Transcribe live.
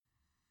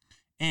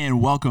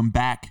And welcome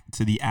back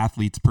to the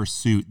Athlete's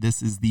Pursuit.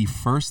 This is the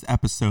first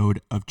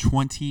episode of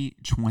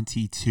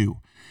 2022.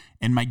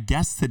 And my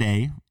guest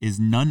today is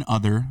none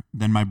other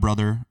than my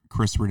brother,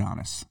 Chris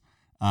Radanis.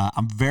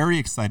 I'm very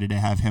excited to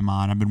have him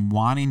on. I've been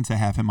wanting to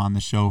have him on the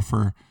show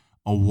for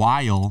a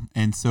while.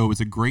 And so it was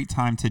a great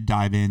time to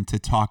dive in to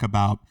talk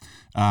about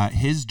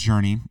his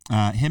journey.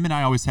 Him and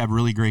I always have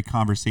really great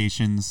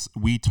conversations.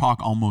 We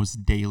talk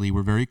almost daily.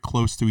 We're very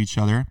close to each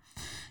other.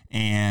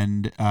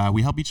 And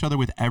we help each other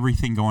with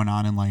everything going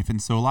on in life.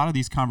 And so a lot of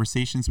these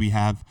conversations we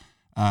have,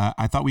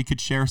 I thought we could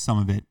share some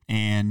of it.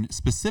 And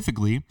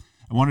specifically,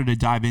 I wanted to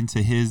dive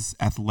into his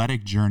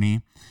athletic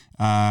journey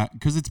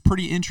because it's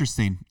pretty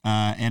interesting.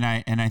 And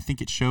I think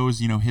it shows,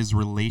 his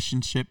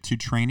relationship to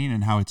training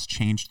and how it's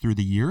changed through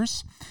the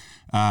years.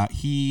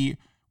 He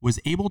was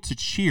able to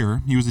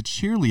cheer. He was a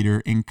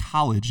cheerleader in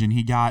college, and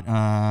he got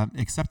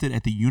accepted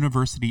at the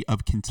University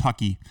of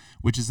Kentucky,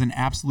 which is an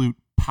absolute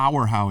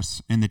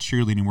powerhouse in the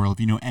cheerleading world.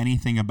 If you know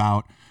anything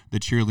about the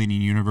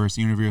cheerleading universe,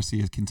 the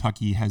University of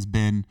Kentucky has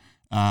been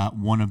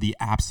one of the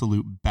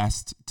absolute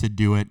best to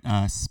do it,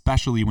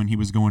 especially when he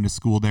was going to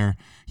school there.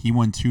 He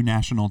won 2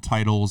 national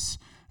titles,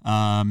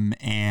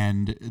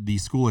 and the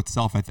school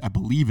itself, I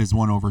believe, has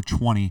won over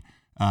 20.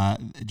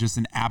 Just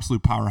an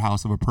absolute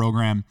powerhouse of a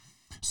program.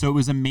 So it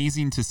was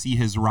amazing to see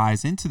his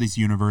rise into this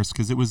universe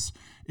because it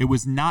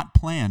was not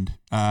planned.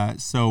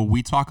 So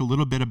we talk a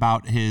little bit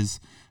about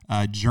his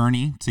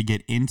journey to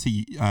get into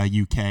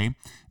UK,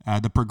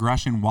 the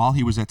progression while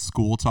he was at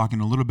school, talking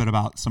a little bit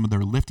about some of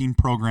their lifting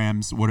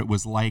programs, what it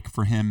was like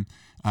for him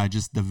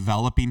just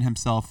developing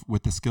himself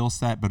with the skill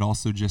set, but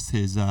also just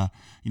his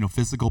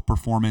physical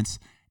performance.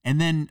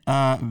 And then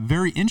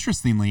very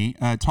interestingly,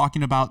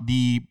 talking about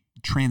the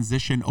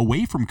transition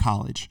away from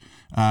college,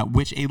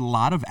 which a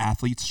lot of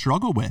athletes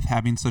struggle with,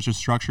 having such a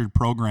structured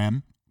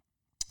program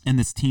and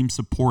this team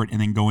support,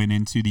 and then going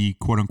into the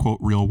quote-unquote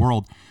real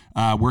world,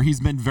 where he's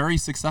been very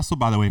successful,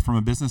 by the way. From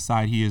a business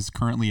side, he is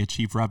currently a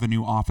chief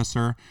revenue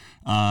officer,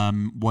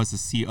 was a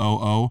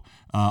COO,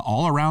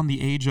 all around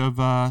the age of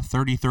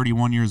 30,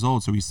 31 years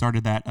old. So he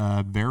started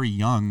that very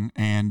young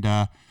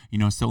and,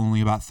 still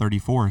only about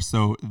 34.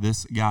 So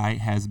this guy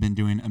has been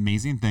doing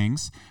amazing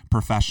things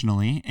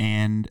professionally.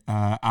 And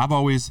I've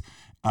always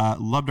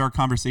loved our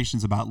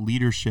conversations about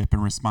leadership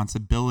and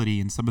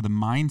responsibility and some of the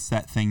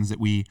mindset things that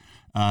we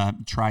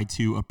try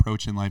to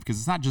approach in life, because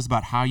it's not just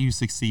about how you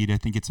succeed. I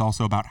think it's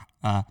also about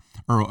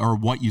or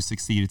what you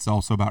succeed. It's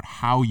also about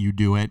how you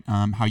do it,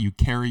 how you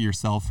carry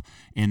yourself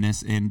in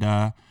this. And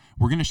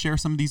we're going to share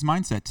some of these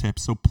mindset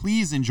tips. So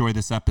please enjoy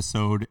this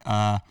episode.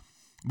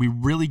 We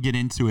really get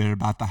into it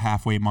about the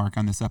halfway mark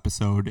on this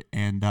episode,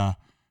 and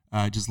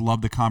just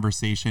love the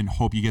conversation.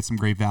 Hope you get some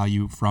great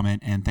value from it.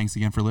 And thanks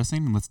again for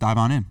listening. And let's dive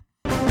on in.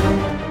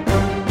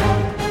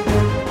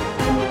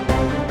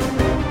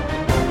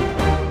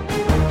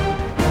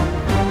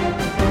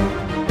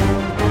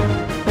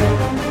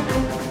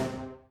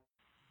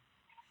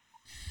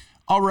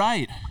 All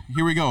right,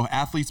 here we go.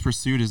 Athlete's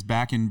Pursuit is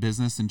back in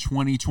business in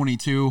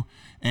 2022.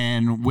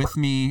 And with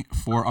me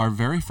for our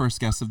very first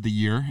guest of the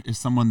year is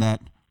someone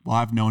that,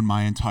 I've known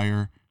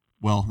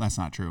that's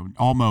not true,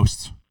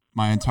 almost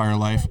my entire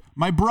life.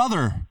 My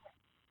brother,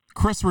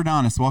 Chris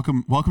Radanis.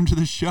 Welcome to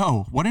the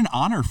show. What an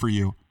honor for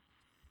you.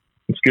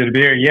 It's good to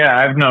be here. Yeah,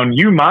 I've known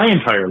you my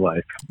entire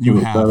life. You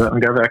have. I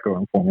got that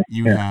going for me.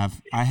 You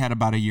have. I had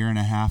about a year and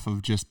a half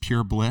of just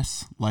pure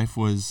bliss. Life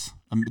was,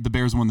 the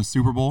Bears won the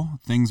Super Bowl.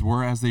 Things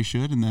were as they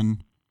should. And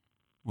then,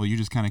 you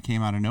just kind of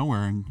came out of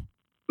nowhere and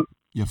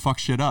you fucked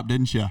shit up,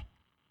 didn't you?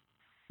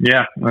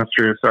 Yeah, that's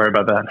true. Sorry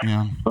about that.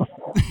 Yeah.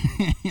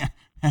 Yeah.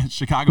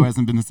 Chicago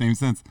hasn't been the same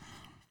since.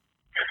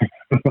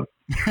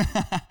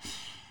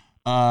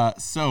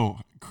 So,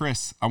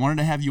 Chris, I wanted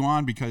to have you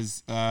on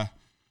because, I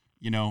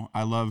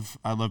love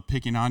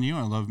picking on you.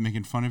 I love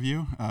making fun of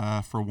you.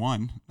 For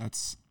one,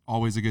 that's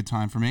always a good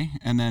time for me.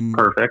 And then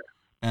perfect.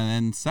 And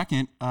then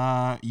second,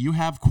 you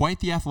have quite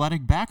the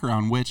athletic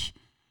background, which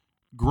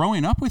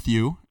growing up with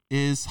you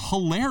is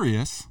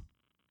hilarious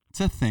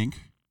to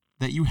think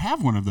that you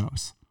have one of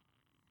those.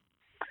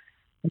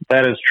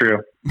 That is true.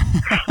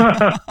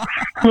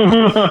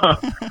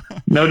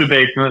 No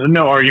debate,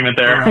 no argument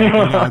there. Right.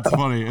 No,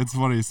 it's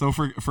funny. So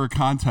for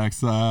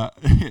context,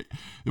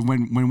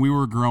 when we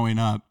were growing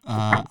up,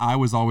 I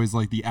was always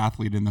like the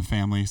athlete in the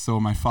family. So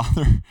my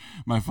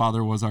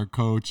father was our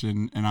coach,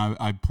 and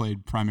I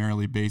played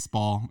primarily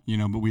baseball,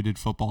 but we did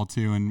football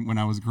too. And when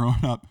I was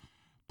growing up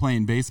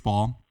playing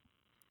baseball,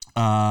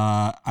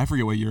 I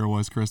forget what year it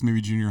was, Chris, maybe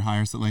junior high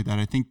or something like that.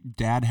 I think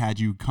Dad had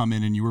you come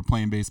in and you were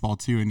playing baseball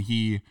too, and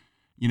he,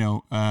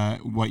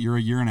 you're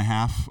a year and a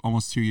half,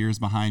 almost 2 years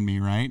behind me,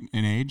 right,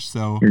 in age.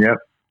 So yep.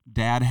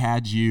 Dad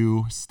had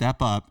you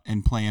step up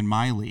and play in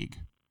my league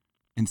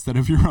instead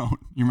of your own.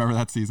 You remember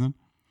that season?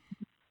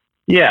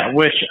 Yeah,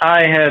 which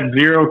I had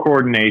zero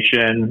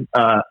coordination.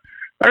 I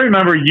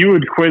remember you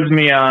would quiz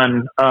me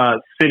on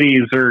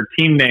cities or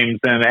team names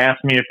and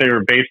ask me if they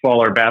were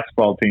baseball or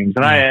basketball teams,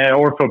 and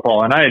or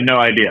football, and I had no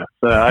idea.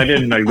 So I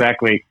didn't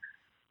exactly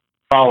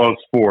follow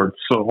sports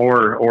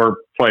or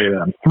play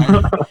them.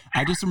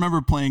 I just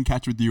remember playing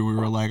catch with you. We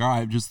were like, all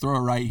right, just throw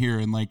it right here.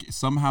 And like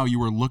somehow you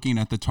were looking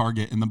at the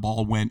target and the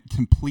ball went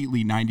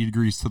completely 90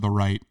 degrees to the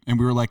right. And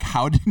we were like,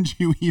 how did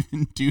you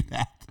even do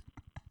that?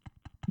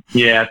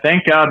 Yeah,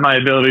 thank God my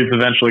abilities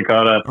eventually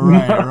caught up.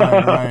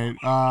 Right.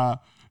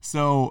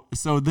 So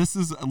this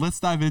is, let's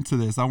dive into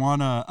this. I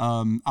want to,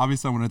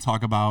 obviously I want to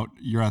talk about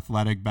your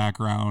athletic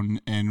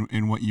background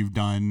and what you've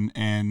done.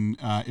 And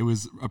it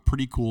was a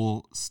pretty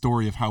cool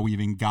story of how we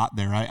even got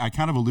there. I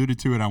kind of alluded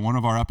to it on one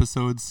of our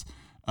episodes,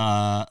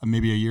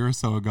 maybe a year or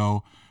so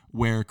ago,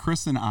 where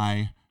Chris and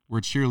I were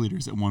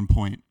cheerleaders at one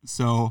point.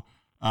 So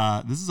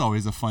this is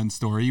always a fun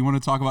story. You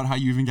want to talk about how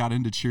you even got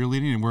into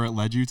cheerleading and where it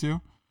led you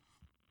to?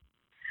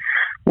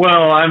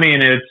 Well, I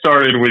mean, it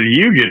started with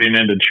you getting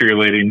into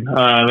cheerleading.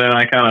 Then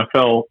I kind of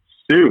fell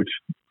suit,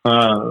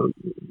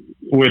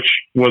 which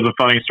was a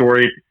funny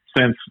story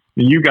since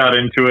you got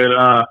into it.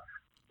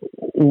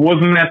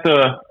 Wasn't that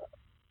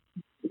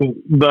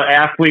the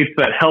athletes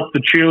that helped the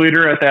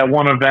cheerleader at that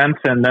one event,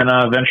 and then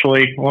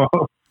eventually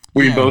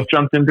we both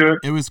jumped into it?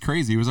 It was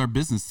crazy. It was our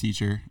business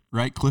teacher,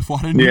 right? Cliff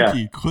Watanuki.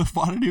 Yeah. Cliff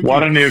Watanuki.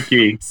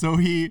 Watanuki. So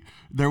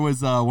there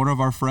was one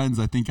of our friends,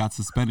 I think, got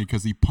suspended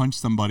because he punched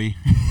somebody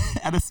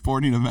at a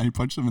sporting event. He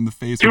punched them in the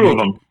face. Two of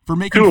them. For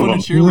making fun of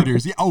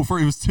cheerleaders. Yeah. Oh,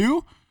 it was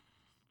two?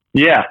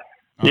 Yeah.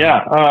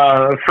 Yeah.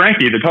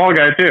 Frankie, the tall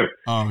guy, too.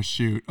 Oh,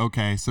 shoot.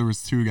 Okay. So it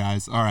was two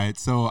guys. All right.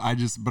 So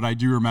but I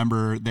do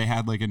remember they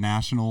had like a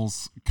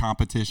nationals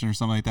competition or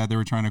something like that they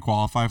were trying to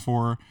qualify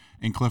for.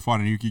 And Cliff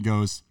Watanuki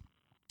goes,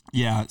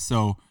 yeah,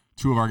 so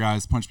two of our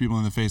guys punched people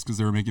in the face because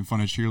they were making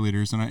fun of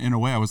cheerleaders. And in a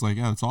way, I was like,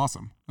 yeah, that's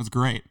awesome. That's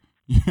great.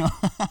 You know?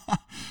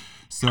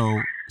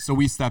 So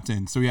we stepped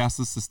in. So he asked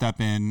us to step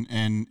in,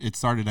 and it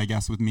started, I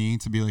guess, with me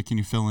to be like, can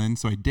you fill in?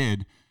 So I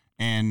did.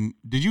 And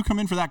did you come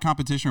in for that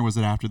competition, or was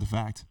it after the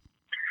fact?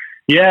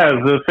 Yeah, it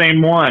was the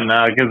same one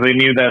because they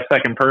knew that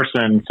second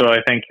person. So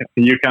I think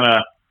you kind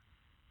of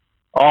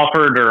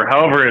offered, or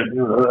however it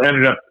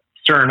ended up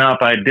stirring up,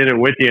 I did it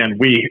with you, and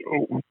we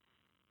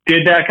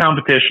did that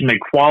competition. They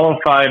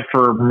qualified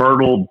for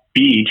Myrtle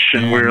Beach,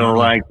 and we were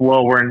like,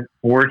 well,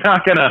 we're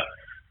not going to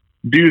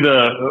do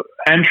the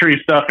entry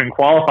stuff and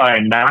qualify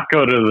and not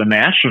go to the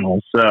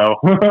nationals. So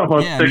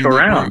let's stick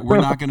around.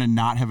 We're not going to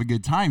not have a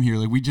good time here.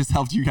 Like, we just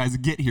helped you guys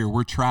get here.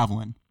 We're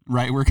traveling,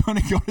 right? We're going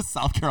to go to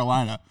South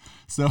Carolina.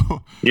 So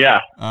yeah.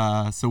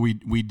 So we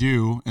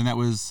do, and that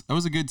was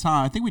a good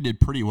time. I think we did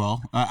pretty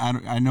well.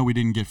 I know we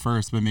didn't get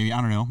first, but maybe,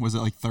 I don't know, was it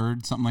like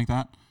third, something like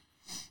that?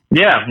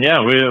 Yeah,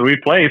 we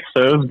placed,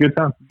 so it was a good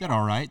time. Did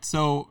all right.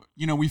 So,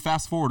 we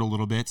fast forward a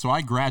little bit. So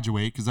I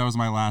graduate because that was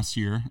my last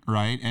year,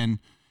 right? And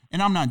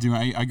I'm not doing.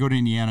 I go to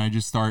Indiana. I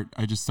just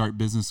start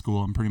business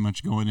school. I'm pretty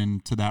much going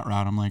into that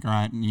route. I'm like, all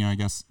right, I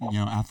guess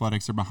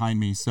athletics are behind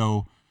me.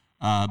 So,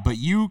 but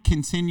you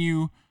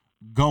continue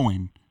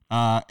going,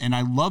 and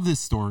I love this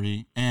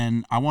story,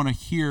 and I want to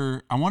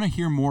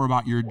hear more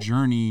about your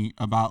journey,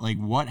 about like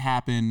what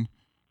happened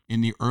in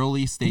the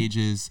early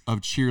stages of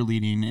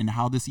cheerleading and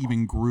how this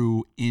even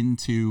grew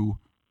into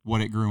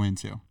what it grew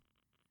into.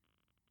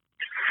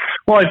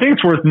 Well, I think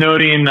it's worth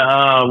noting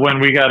when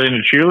we got into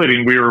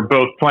cheerleading, we were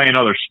both playing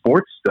other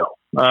sports still.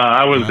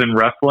 I was in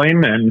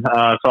wrestling, and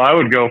so I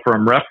would go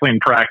from wrestling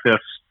practice,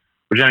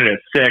 which ended at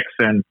 6,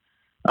 and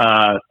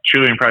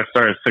cheerleading practice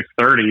started at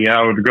 6:30.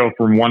 I would go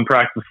from one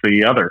practice to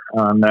the other.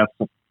 That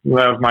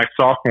was my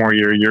sophomore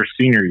year, your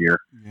senior year.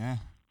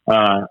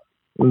 Yeah.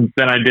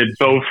 Then I did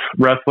both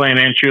wrestling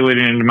and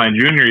cheerleading into my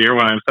junior year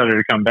when I decided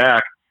to come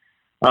back,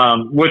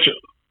 which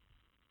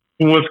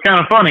was kind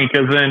of funny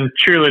because in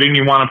cheerleading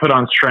you want to put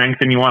on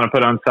strength and you want to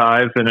put on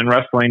size, and in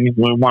wrestling you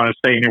want to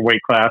stay in your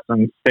weight class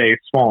and stay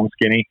small and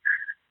skinny.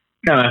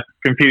 Kind of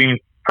competing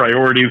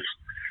priorities.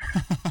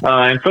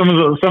 And some of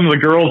the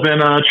girls in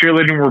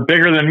cheerleading were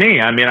bigger than me.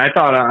 I mean, I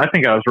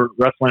think I was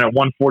wrestling at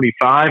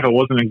 145. I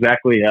wasn't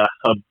exactly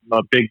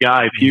a big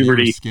guy.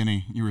 Puberty.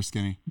 You were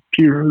skinny.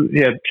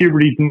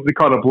 Puberty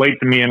caught up late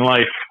to me in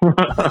life.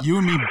 You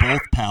and me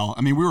both, pal.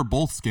 I mean, we were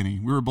both skinny.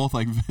 We were both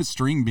like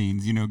string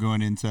beans,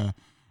 going into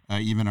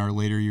even our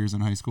later years in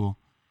high school.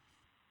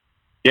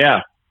 Yeah.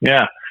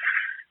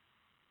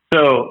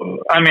 So,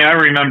 I mean, I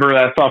remember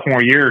that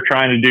sophomore year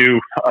trying to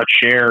do a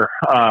chair,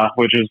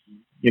 which is,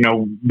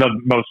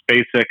 the most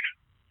basic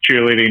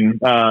cheerleading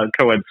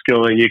co-ed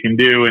skill that you can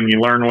do and you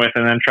learn with,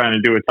 and then trying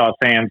to do a toss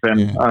hands.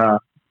 And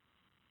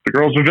the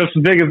girls were just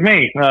as big as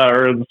me,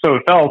 or so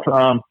it felt.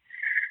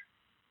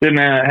 Didn't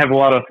have a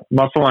lot of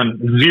muscle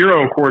and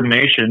zero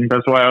coordination.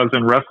 That's why I was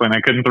in wrestling.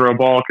 I couldn't throw a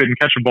ball, couldn't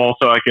catch a ball,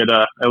 so I could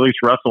at least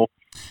wrestle.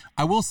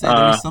 I will say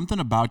there's something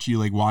about you,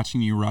 like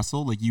watching you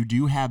wrestle, like you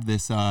do have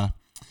this,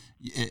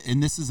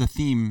 and this is a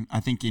theme, I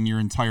think, in your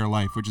entire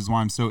life, which is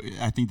why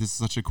I think this is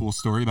such a cool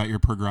story about your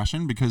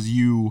progression, because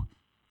you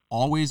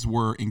always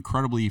were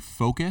incredibly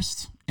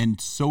focused and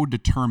so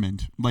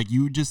determined. Like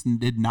you just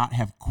did not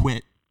have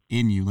quit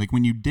in you. Like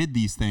when you did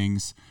these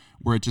things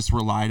where it just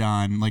relied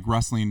on, like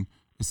wrestling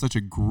is such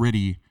a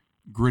gritty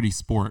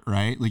sport,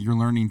 right? Like you're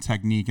learning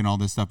technique and all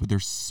this stuff, but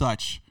there's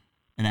such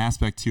an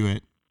aspect to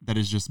it that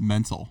is just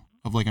mental.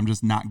 of like, I'm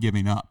just not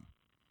giving up.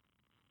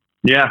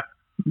 Yeah.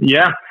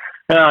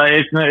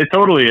 It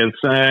totally is.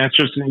 It's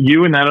just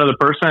you and that other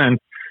person. And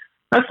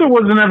I still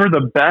wasn't ever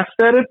the best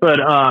at it,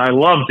 but I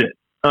loved it.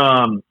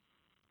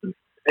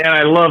 And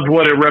I loved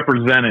what it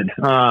represented.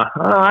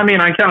 I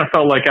mean, I kind of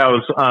felt like I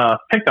was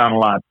picked on a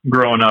lot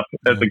growing up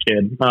as a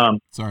kid.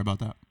 Sorry about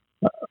that.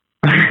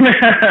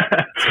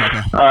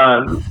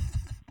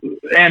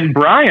 And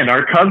Brian,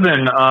 our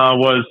cousin,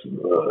 was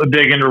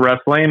big into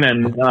wrestling,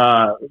 and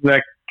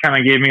that kind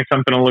of gave me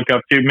something to look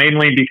up to,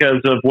 mainly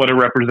because of what it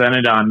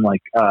represented on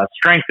like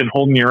strength and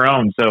holding your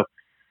own. So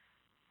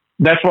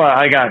that's why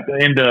I got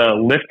into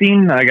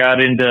lifting. I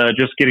got into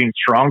just getting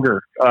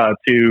stronger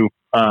to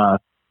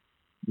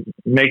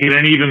make it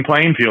an even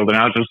playing field. And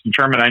I was just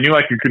determined. I knew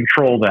I could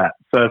control that.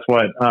 So that's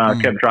what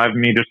kept driving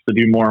me just to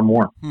do more and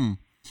more.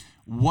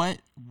 What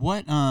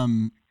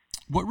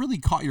really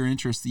caught your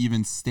interest to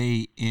even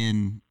stay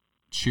in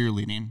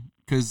cheerleading?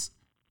 Because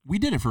we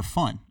did it for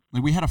fun.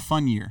 Like, we had a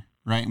fun year,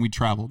 right? And we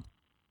traveled,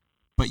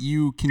 but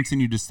you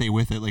continued to stay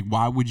with it. Like,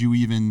 why would you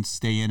even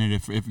stay in it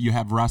if you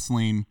have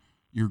wrestling,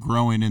 you're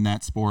growing in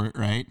that sport,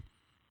 right?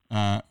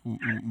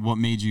 What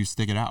made you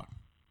stick it out?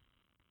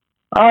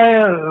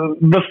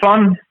 The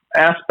fun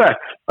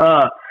aspect.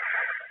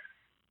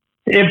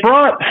 It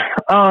brought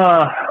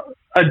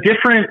a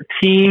different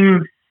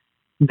team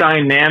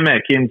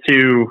dynamic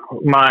into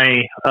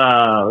my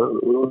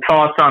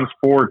thoughts on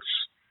sports.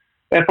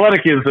 Wrestling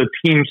is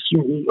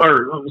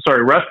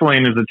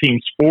a team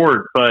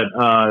sport, but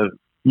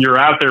you're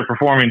out there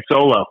performing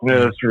solo.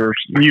 It's for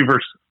you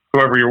versus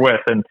whoever you're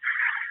with. And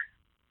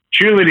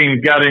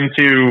cheerleading got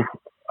into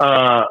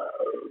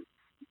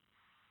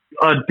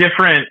a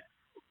different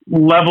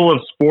level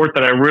of sport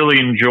that I really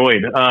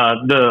enjoyed.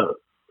 The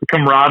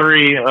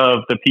camaraderie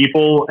of the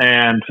people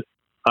and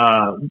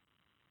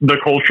the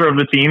culture of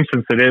the team,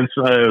 since it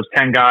was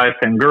 10 guys,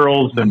 10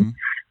 girls, and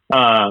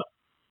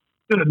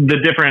the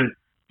different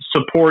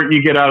support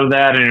you get out of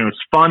that. And it was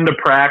fun to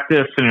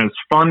practice, and it was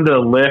fun to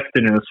lift,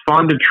 and it was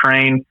fun to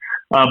train.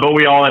 But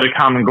we all had a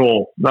common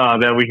goal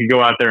that we could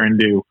go out there and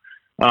do.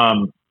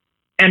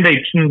 And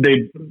they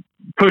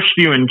pushed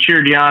you and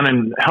cheered you on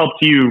and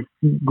helped you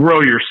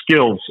grow your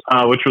skills,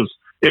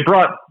 it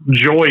brought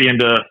joy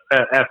into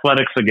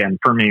athletics again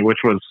for me, which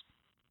was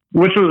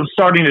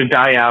starting to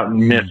die out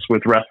and miss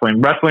with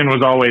wrestling. Wrestling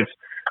was always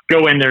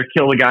go in there,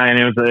 kill the guy, and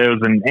it was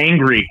an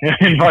angry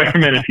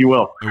environment, if you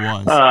will. It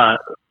was.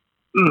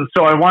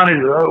 So I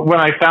wanted, when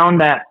I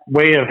found that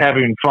way of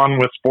having fun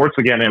with sports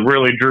again, it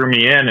really drew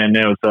me in, and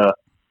it was a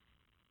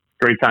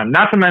great time.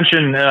 Not to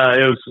mention,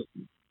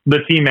 the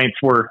teammates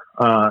were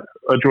a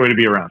joy to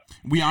be around.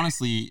 We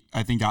honestly,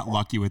 I think, got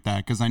lucky with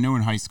that, because I know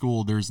in high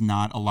school there's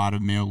not a lot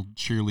of male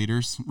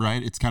cheerleaders,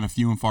 right? It's kind of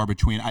few and far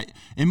between.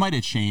 It might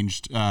have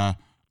changed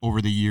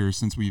over the years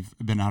since we've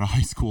been out of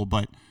high school,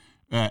 but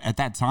at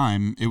that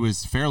time it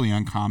was fairly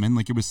uncommon.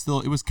 Like, it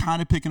was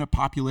kind of picking up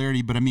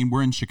popularity, but I mean,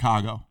 we're in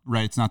Chicago,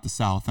 right? It's not the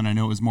South, and I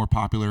know it was more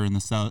popular in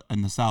the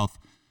South.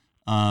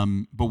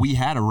 But we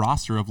had a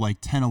roster of like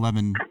 10,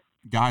 11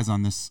 guys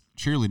on this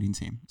cheerleading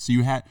team. So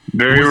you had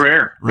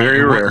rare.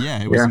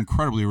 Yeah, it was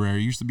incredibly rare.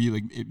 It used to be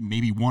like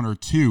maybe one or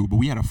two, but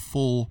we had a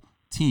full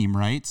team,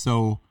 right?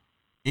 So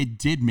it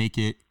did make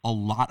it a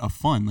lot of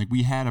fun. Like,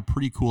 we had a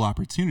pretty cool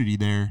opportunity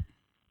there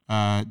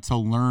to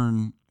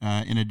learn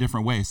in a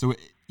different way. So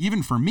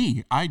even for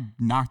me, I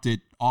knocked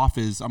it off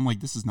as, I'm like,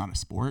 this is not a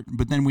sport.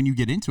 But then when you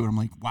get into it, I'm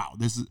like, wow,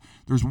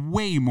 there's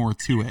way more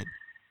to it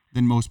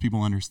than most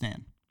people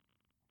understand.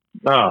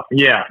 Oh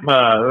yeah.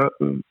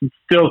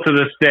 Still to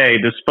this day,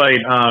 despite,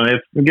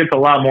 it gets a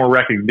lot more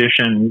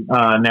recognition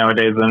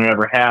nowadays than it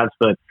ever has,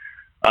 but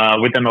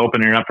with them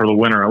opening up for the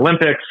Winter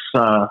Olympics,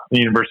 the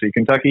University of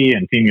Kentucky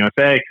and Team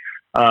USA,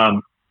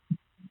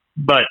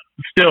 but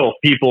still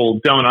people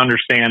don't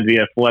understand the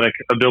athletic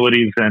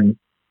abilities and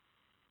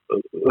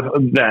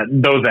that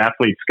those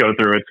athletes go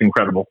through. It's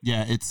incredible.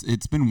 Yeah,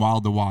 it's been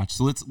wild to watch.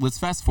 So let's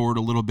fast forward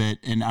a little bit,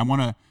 and I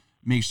want to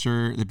make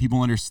sure that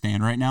people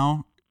understand right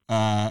now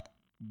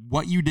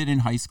what you did in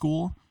high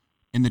school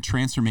and the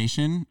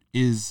transformation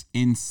is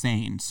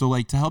insane. So,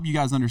 like, to help you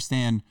guys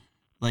understand,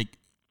 like,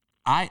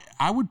 I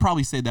would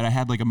probably say that I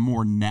had like a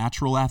more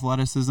natural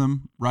athleticism,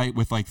 right?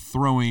 With like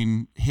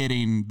throwing,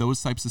 hitting,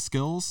 those types of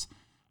skills.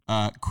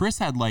 Chris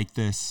had like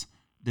this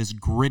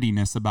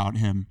grittiness about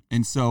him.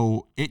 And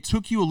so it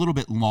took you a little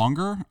bit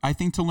longer, I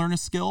think, to learn a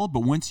skill.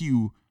 But once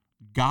you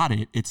got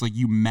it, it's like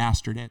you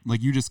mastered it.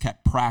 Like, you just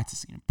kept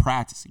practicing,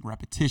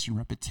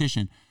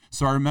 repetition.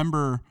 So I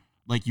remember,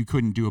 like, you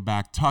couldn't do a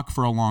back tuck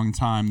for a long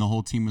time. The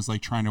whole team was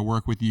like trying to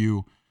work with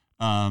you.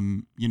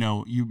 You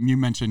know, you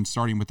mentioned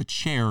starting with a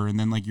chair, and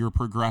then like you're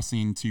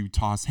progressing to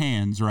toss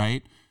hands,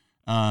 right?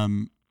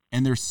 And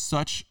there's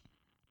such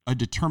a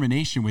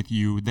determination with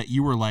you that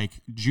you were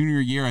like,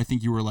 junior year, I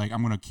think you were like,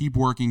 I'm going to keep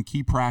working,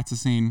 keep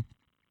practicing.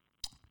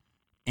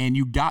 And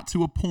you got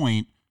to a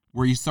point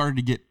where you started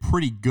to get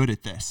pretty good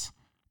at this.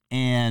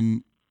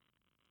 And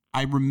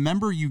I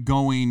remember you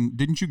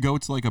didn't you go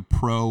to like a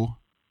pro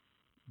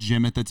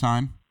gym at the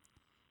time?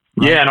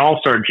 Right? Yeah, an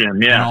all-star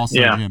gym. Yeah. An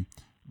all-star gym.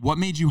 What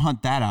made you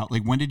hunt that out?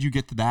 Like, when did you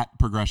get to that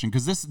progression?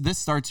 Because this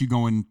starts you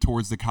going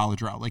towards the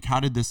college route. Like, how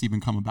did this even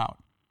come about?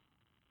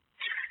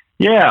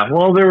 Yeah,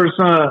 well, there's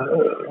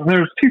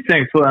two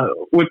things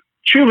with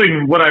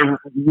cheerleading. What I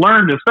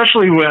learned,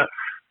 especially with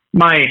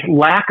my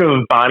lack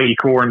of body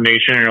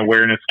coordination and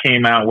awareness,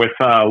 came out with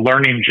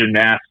learning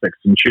gymnastics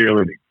and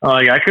cheerleading.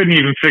 Like, I couldn't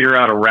even figure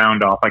out a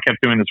round off. I kept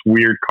doing this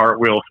weird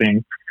cartwheel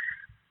thing.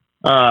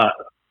 But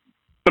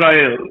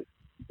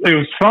it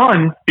was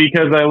fun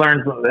because I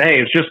learned,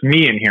 hey, it's just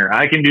me in here.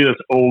 I can do this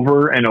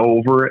over and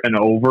over and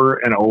over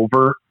and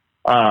over.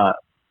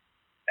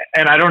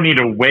 And I don't need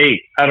to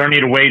wait. I don't need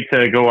to wait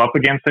to go up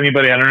against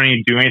anybody. I don't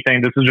need to do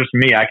anything. This is just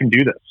me. I can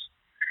do this.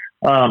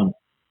 And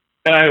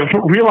I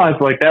realized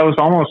like it was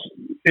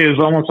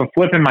almost a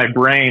flip in my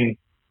brain,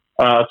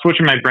 switch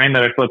in my brain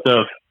that I flipped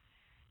of,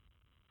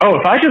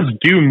 if I just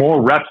do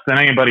more reps than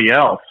anybody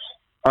else,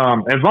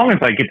 as long as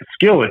I get the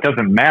skill, it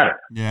doesn't matter.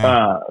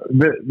 Yeah.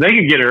 They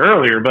could get it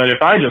earlier, but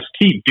if I just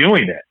keep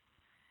doing it,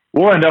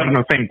 we'll end up in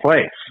the same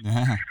place.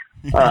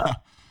 Yeah.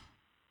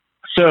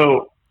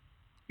 So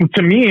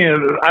to me,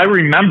 I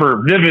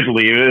remember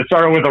vividly, it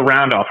started with a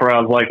round off where I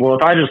was like, well,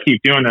 if I just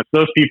keep doing this,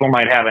 those people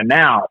might have it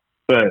now,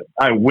 but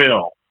I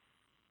will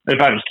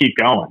if I just keep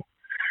going.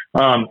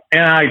 And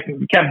I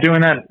kept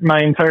doing that my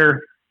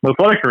entire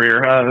athletic career.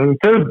 To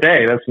this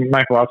day, that's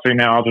my philosophy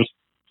now. I'll just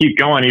keep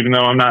going, even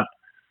though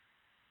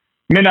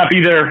may not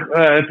be there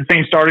at the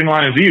same starting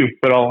line as you,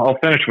 but I'll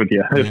finish with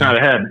you. It's not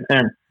ahead.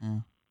 And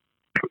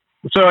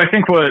so I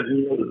think what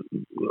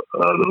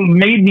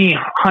made me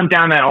hunt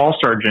down that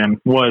all-star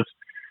gym was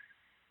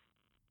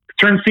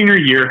turned senior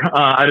year.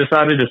 I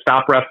decided to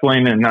stop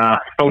wrestling and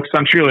focus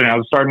on cheerleading. I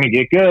was starting to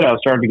get good. I was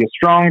starting to get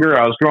stronger.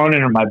 I was growing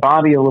into my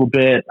body a little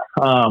bit.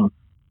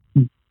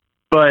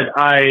 But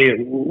I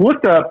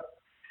looked up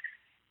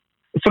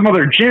some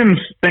other gyms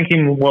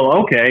thinking, well,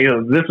 okay,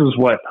 this is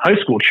what high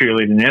school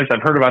cheerleading is.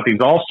 I've heard about these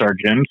all-star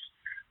gyms.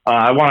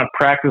 I want to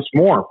practice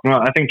more.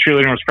 I think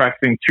cheerleading was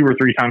practicing 2 or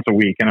 3 times a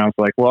week. And I was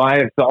like, well, I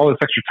have all this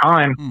extra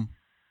time.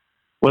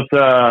 Let's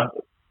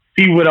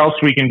see what else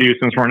we can do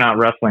since we're not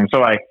wrestling.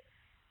 So I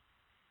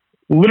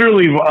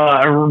literally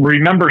I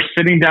remember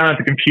sitting down at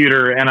the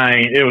computer, and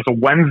it was a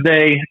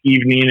Wednesday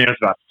evening. It was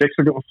about 6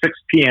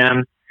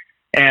 p.m.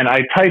 And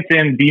I typed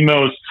in the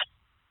most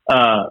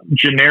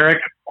generic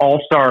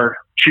all-star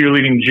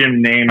cheerleading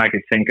gym name I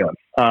could think of.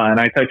 And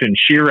I typed in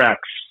Cheer-X,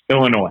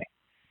 Illinois.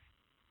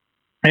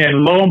 And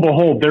lo and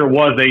behold, there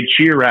was a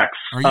Cheer-X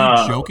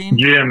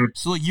gym.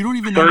 So like, you don't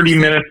even 30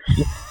 minutes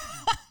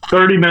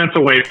 30 minutes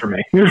away from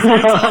me. You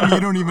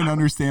don't even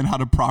understand how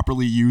to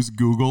properly use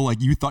Google.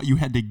 Like, you thought you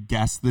had to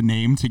guess the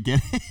name to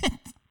get it.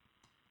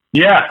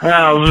 Yeah,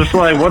 I was just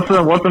like,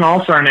 what's an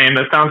all-star name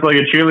that sounds like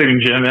a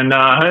cheerleading gym? And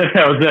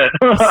that was it.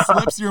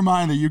 Slips your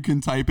mind that you can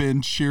type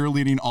in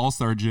cheerleading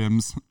all-star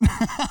gyms.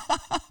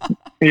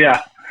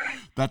 Yeah.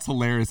 That's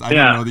hilarious. I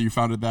didn't know that you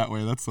found it that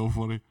way. That's so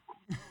funny.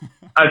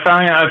 I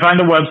find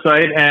a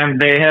website, and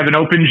they have an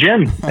open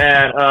gym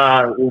at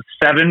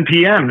 7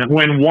 p.m. in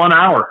 1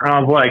 hour. And I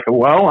was like,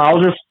 well,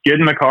 I'll just get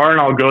in the car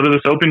and I'll go to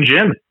this open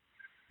gym.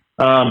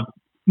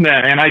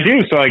 And I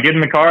do. So I get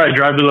in the car, I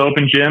drive to the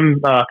open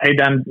gym, pay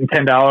them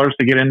 $10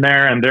 to get in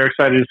there, and they're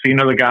excited to see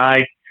another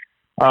guy.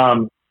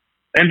 And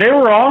they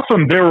were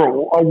awesome. They were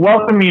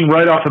welcoming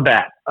right off the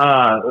bat.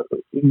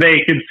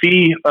 They could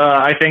see,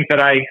 I think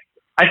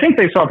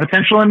they saw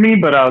potential in me,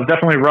 but I was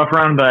definitely rough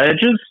around the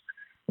edges,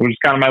 which is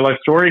kind of my life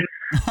story.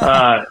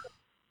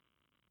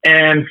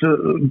 And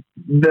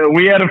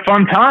we had a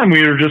fun time.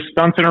 We were just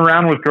stunting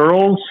around with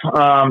girls.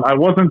 I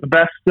wasn't the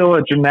best still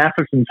at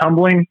gymnastics and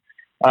tumbling.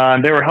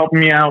 They were helping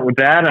me out with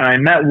that. And I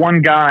met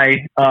one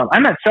guy. I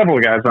met several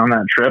guys on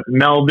that trip.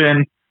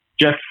 Melvin,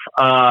 Jeff,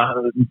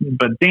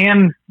 but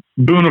Dan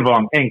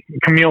Boonavong and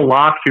Camille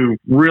Locke, who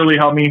really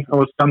helped me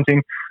with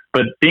stunting.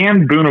 But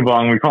Dan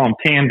Boonavong, we call him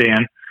Tan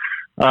Dan.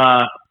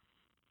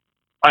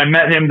 I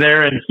met him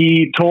there, and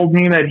he told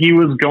me that he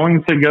was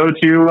going to go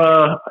to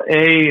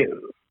a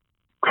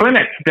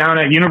clinic down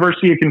at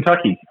University of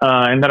Kentucky,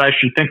 and that I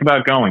should think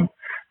about going.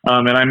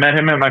 And I met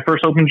him at my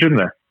first open gym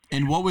there.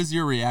 And what was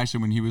your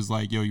reaction when he was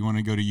like, yo, you want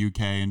to go to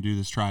UK and do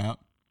this tryout?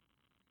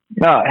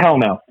 Hell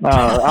no.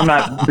 I'm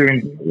not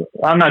doing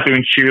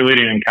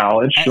cheerleading in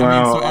college.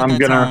 So at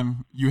that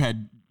time, you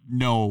had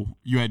no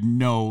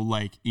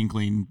like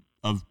inkling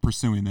of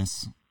pursuing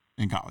this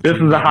in college. This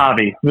is a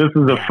hobby. This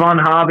is a fun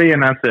hobby,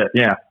 and that's it.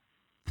 Yeah.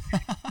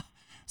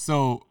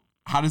 So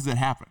how does it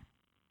happen?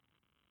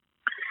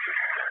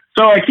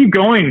 So I keep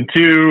going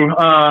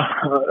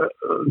to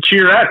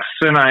Cheer-X,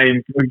 and I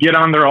get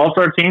on their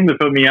all-star team to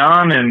put me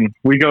on, and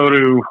we go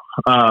to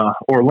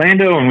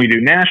Orlando, and we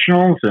do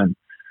nationals, and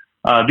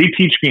they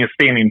teach me a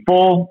standing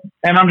full,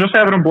 and I'm just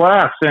having a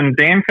blast. And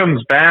Dan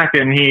comes back,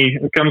 and he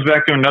comes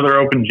back to another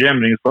open gym,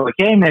 and he's like,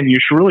 hey, man, you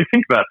should really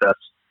think about this.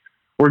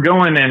 We're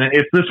going, and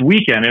it's this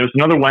weekend. It was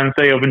another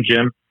Wednesday open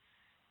gym.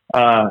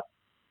 And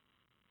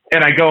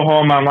I go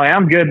home. I'm like,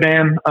 I'm good,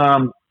 man.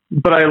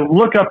 But I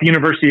look up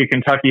University of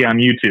Kentucky on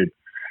YouTube,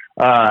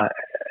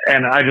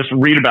 and I just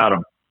read about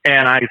them.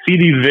 And I see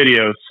these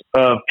videos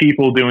of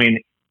people doing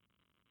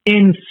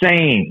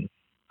insane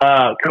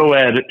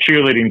co-ed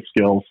cheerleading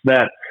skills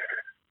that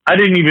I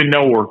didn't even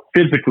know were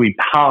physically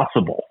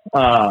possible.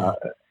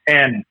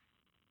 And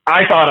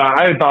I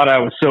thought I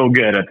was so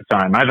good at the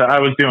time. I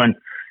was doing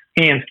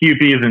hand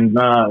scoopers and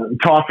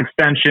toss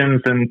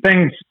extensions and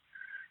things.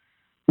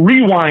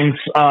 Rewinds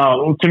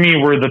to me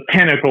were the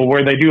pinnacle,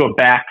 where they do a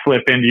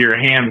backflip into your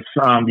hands.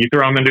 You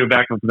throw them into a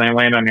backflip and they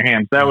land on your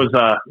hands. That was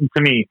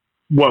to me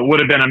what would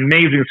have been an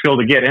amazing skill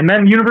to get. And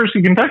then University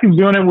of Kentucky was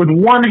doing it with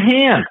one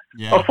hand.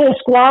 Yeah. A full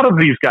squad of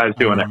these guys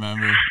doing it.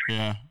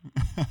 Yeah.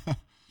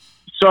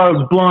 So I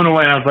was blown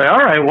away. And I was like, all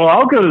right, well,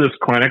 I'll go to this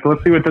clinic.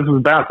 Let's see what this is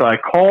about. So I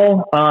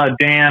call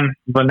Dan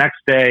the next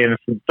day, and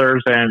it's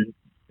Thursday, and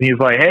he's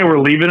like, hey, we're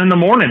leaving in the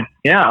morning.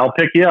 Yeah, I'll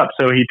pick you up.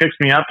 So he picks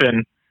me up,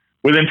 and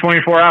within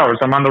 24 hours,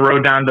 I'm on the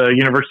road down to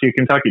University of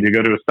Kentucky to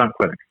go to a stunt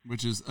clinic.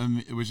 Which is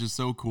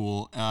so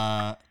cool.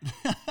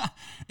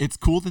 It's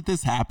cool that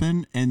this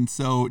happened. And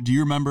so do you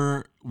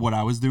remember what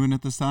I was doing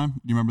at this time?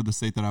 Do you remember the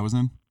state that I was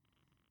in?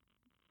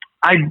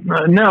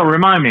 No,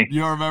 remind me.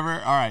 You don't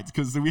remember? All right,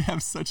 because we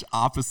have such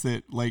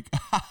opposite, like,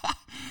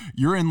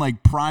 you're in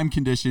like prime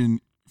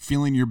condition,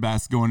 feeling your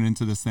best going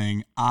into this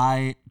thing.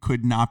 I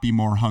could not be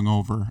more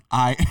hungover.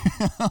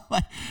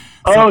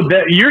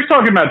 You're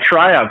talking about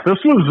tryouts. This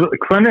was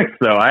clinics,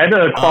 though. I had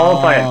to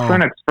qualify at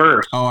clinics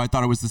first. Oh, I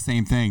thought it was the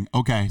same thing.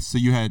 Okay, so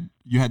you had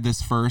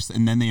this first,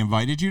 and then they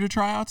invited you to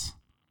tryouts?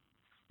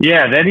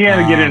 Yeah, then you had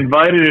to get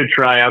invited to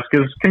tryouts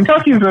because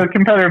Kentucky's a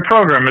competitive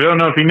program. I don't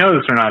know if you know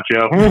this or not,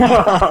 Joe.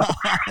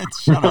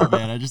 Shut up,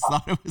 man. I just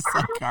thought it was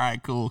like, all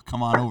right, cool.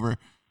 Come on over.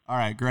 All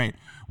right, great.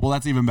 Well,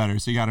 that's even better.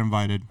 So you got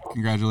invited.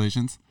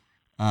 Congratulations.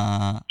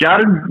 Got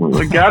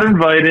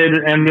invited,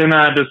 and then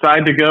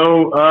decided to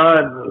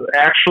go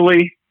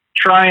actually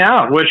try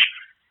out, which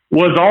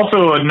was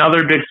also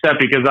another big step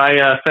because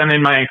I sent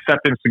in my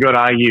acceptance to go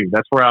to IU.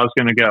 That's where I was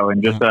going to go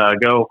and just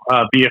go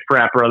be a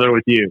frat brother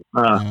with you.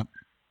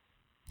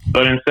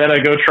 But instead, I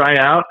go try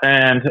out,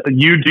 and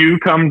you do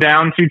come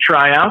down to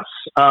tryouts,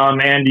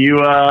 and you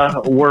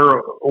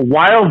were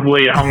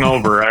wildly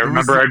hungover. I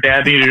remember our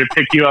dad needed to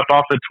pick you up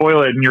off the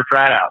toilet in your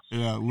frat house.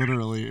 Yeah,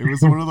 literally. It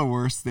was one of the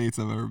worst states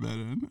I've ever been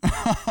in.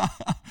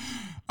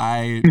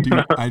 I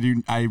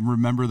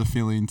remember the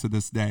feeling to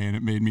this day, and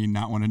it made me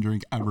not want to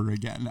drink ever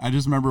again. I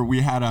just remember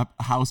we had a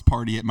house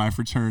party at my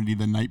fraternity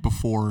the night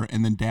before,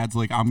 and then Dad's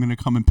like, I'm going to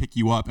come and pick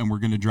you up, and we're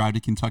going to drive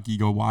to Kentucky,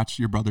 go watch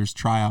your brother's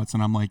tryouts.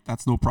 And I'm like,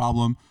 that's no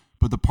problem.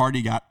 But the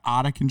party got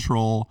out of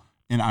control,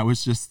 and I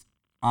was just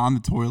on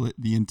the toilet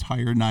the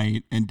entire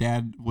night, and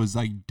Dad was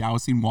like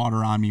dousing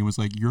water on me and was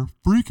like, you're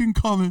freaking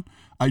coming.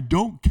 I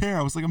don't care.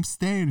 I was like, I'm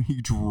staying.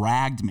 He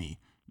dragged me.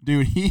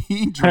 Dude,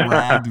 he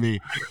dragged me.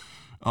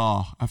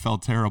 Oh, I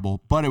felt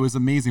terrible, but it was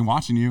amazing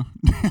watching you.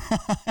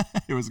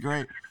 It was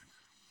great.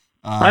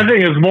 I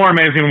think it's more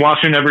amazing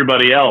watching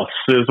everybody else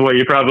is what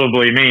you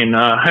probably mean.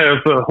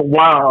 There's a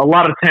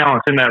lot of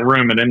talent in that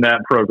room and in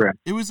that program.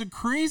 It was a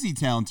crazy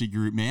talented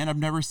group, man. I've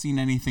never seen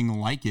anything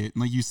like it.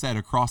 And like you said,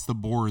 across the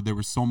board, there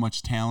was so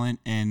much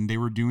talent, and they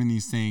were doing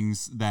these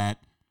things that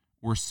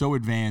were so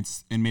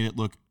advanced and made it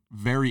look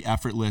very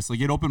effortless.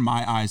 Like, it opened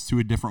my eyes to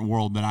a different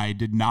world that I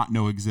did not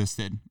know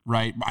existed,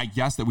 right? I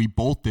guess that we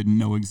both didn't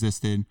know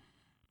existed.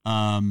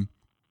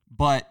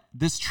 But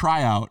this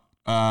tryout,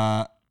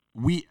 I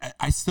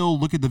still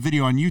look at the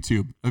video on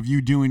YouTube of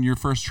you doing your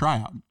first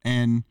tryout,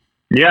 and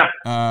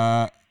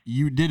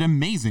you did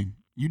amazing.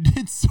 You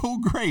did so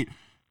great.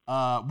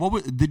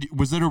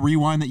 Was it a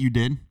rewind that you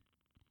did?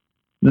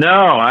 No,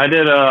 I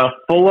did a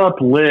full up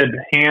lid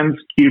hands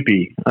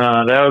Cupie.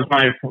 That was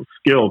my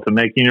skill to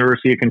make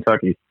University of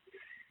Kentucky.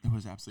 It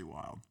was absolutely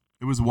wild.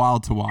 It was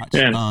wild to watch.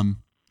 And,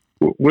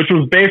 which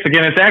was basic,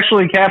 and it's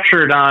actually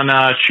captured on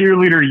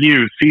Cheerleader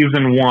U,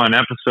 Season 1,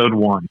 Episode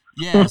 1.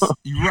 Yes,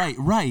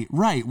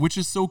 right, which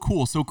is so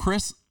cool. So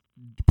Chris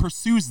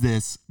pursues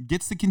this,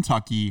 gets to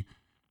Kentucky,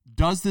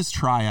 does this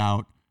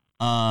tryout,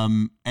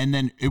 and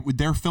then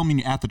they're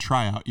filming at the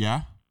tryout,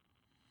 yeah?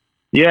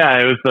 Yeah,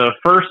 it was the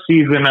first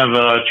season of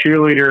a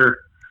cheerleader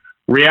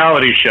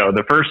reality show,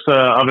 the first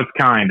of its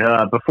kind.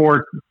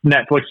 Before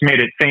Netflix made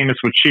it famous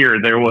with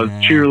Cheer, there was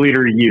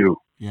Cheerleader U.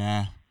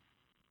 Yeah.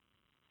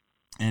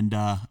 And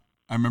I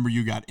remember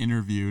you got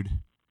interviewed,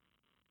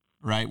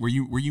 right? Were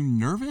you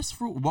nervous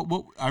for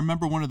what? I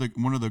remember one of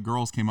the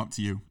girls came up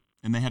to you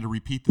and they had to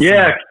repeat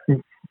the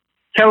scene.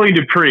 Kelly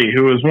Dupree,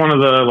 who was one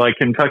of the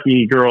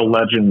Kentucky girl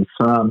legends.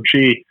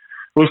 She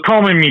was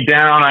calming me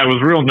down. I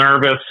was real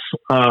nervous.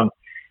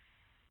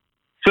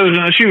 So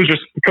she was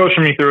just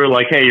coaching me through,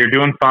 like, hey, you're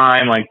doing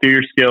fine. Like, do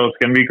your skill. It's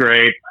going to be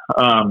great.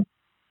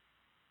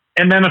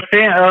 And then a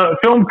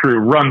film crew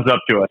runs up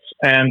to us,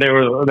 and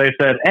they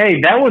said,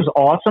 hey, that was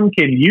awesome.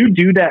 Can you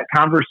do that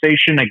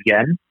conversation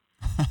again?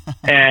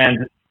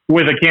 And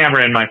with a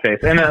camera in my face.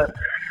 And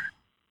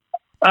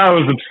I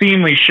was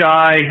obscenely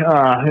shy.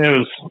 It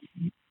was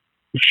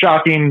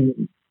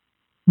shocking,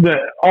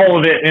 all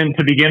of it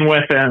to begin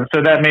with. And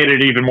so that made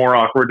it even more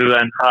awkward to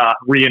then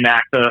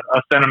reenact a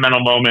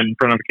sentimental moment in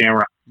front of the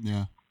camera.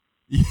 Yeah.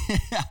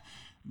 Yeah.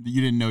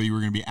 You didn't know you were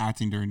going to be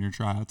acting during your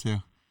trial, too.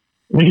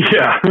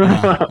 Yeah.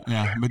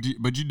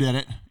 But you did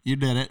it. You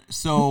did it.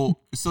 So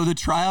the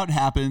tryout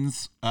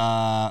happens,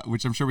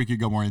 which I'm sure we could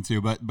go more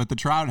into, but the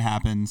tryout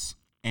happens,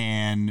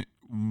 and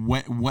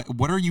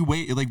what are you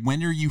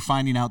when are you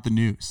finding out the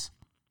news?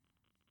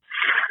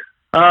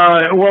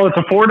 Well, it's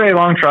a 4-day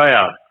long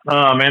tryout,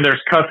 and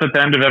there's cuts at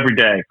the end of every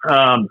day.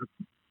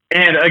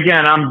 And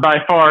again, I'm by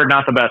far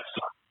not the best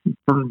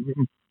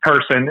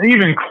person,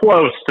 even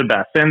close to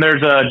best. And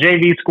there's a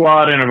JV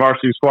squad and a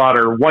varsity squad,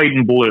 or white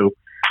and blue.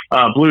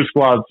 Blue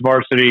squad's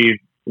varsity,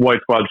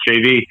 white squad's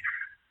JV.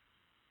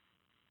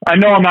 I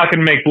know I'm not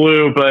going to make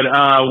blue, but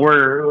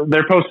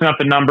they're posting up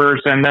the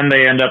numbers, and then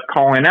they end up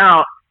calling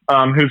out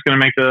who's going to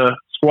make the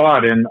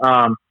squad. And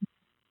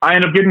I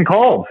end up getting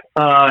called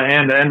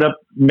and end up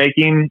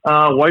making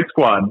white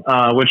squad,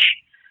 which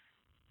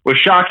was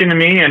shocking to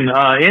me. And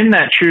in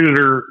that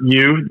Shooter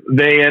U,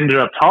 they ended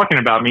up talking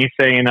about me,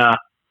 saying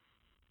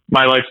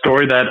my life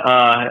story, that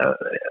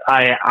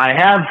I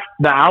have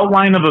the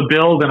outline of a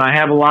build and I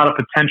have a lot of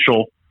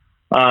potential.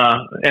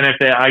 And if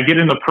I get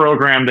in the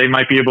program, they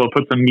might be able to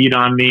put some meat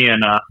on me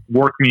and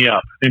work me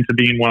up into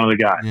being one of the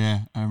guys.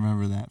 Yeah, I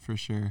remember that for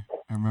sure.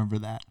 I remember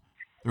that.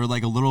 They were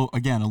like a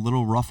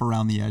little rough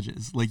around the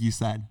edges, like you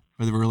said.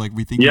 But they were like,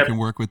 we think you can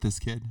work with this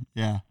kid.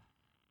 Yeah.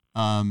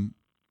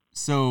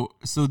 So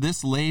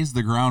this lays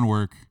the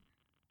groundwork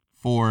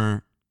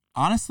for,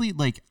 honestly,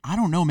 like, I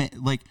don't know, man,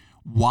 like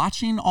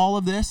watching all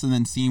of this and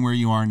then seeing where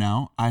you are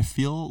now, I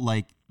feel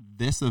like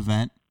this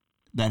event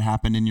that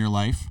happened in your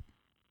life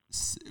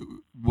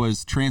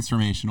was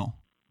transformational,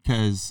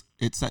 because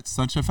it set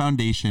such a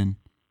foundation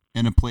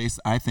in a place,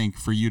 I think,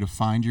 for you to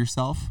find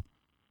yourself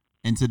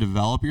and to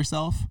develop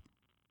yourself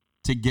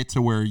to get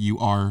to where you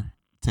are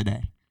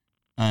today.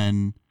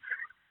 And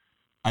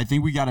I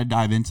think we got to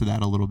dive into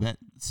that a little bit.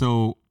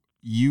 So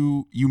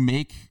you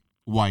make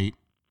white,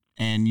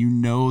 and you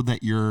know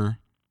that you're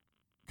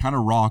kind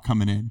of raw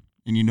coming in,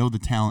 and you know the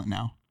talent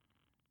now,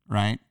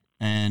 right?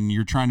 And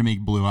you're trying to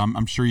make blue.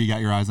 I'm sure you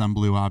got your eyes on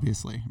blue,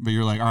 obviously, but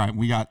you're like, all right,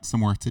 we got some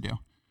work to do.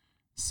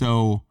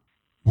 So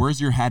where's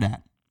your head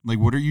at? Like,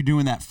 what are you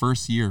doing that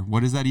first year?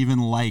 What is that even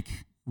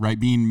like, right?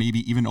 Being maybe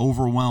even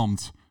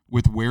overwhelmed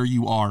with where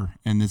you are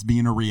and this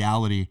being a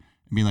reality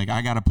and being like,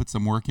 I got to put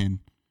some work in.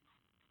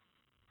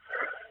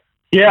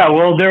 Yeah,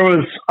 well, there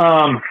was,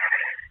 I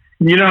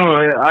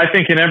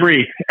think in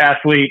every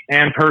athlete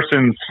and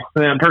person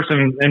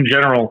in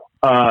general,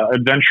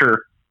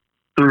 adventure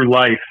through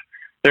life,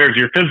 there's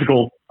your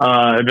physical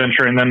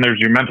adventure, and then there's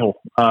your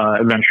mental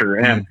adventure.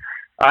 And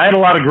I had a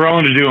lot of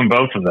growing to do in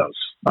both of those.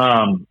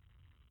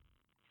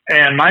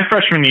 And my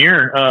freshman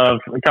year of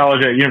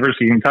college at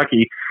University of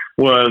Kentucky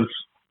was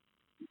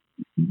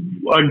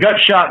a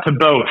gut shot to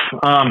both,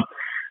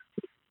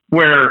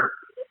 where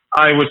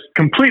I was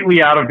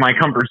completely out of my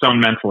comfort zone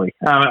mentally.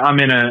 I'm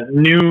in a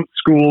new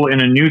school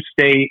in a new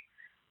state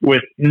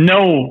with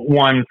no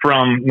one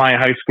from my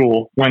high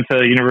school went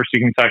to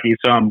University of Kentucky.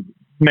 So I'm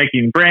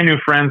making brand new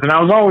friends, and I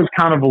was always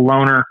kind of a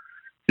loner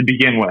to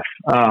begin with.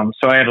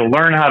 So I had to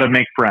learn how to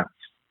make friends.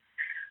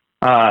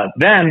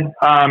 Then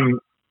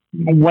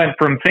went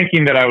from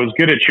thinking that I was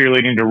good at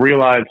cheerleading to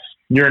realize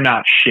you're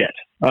not shit,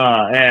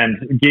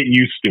 and get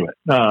used to it.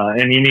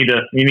 And you need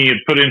to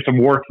put in some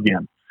work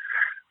again.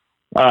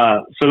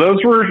 So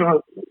those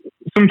were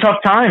some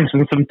tough times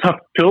and some tough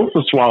pills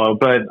to swallow.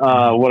 But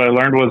what I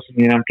learned was,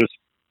 just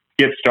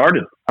get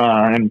started.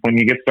 And when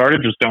you get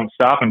started, just don't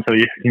stop until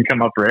you can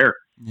come up for air.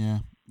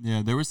 Yeah.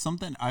 Yeah. There was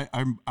something,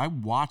 I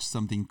watched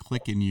something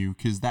click in you,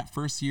 because that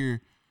first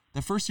year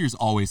is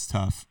always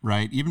tough,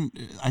 right? Even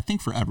I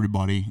think for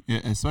everybody,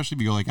 especially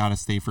if you go like out of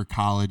state for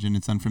college and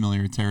it's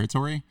unfamiliar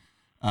territory.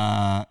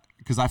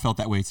 Because I felt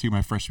that way too.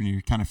 My freshman year,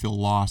 you kind of feel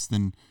lost.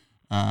 And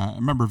I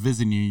remember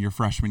visiting you your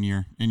freshman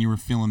year, and you were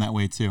feeling that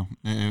way too,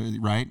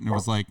 right? And it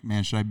was like,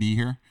 man, should I be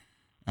here?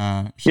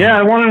 I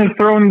wanted to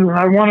throw in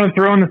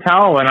the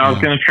towel, and I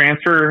was going to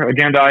transfer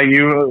again to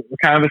IU,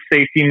 kind of a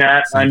safety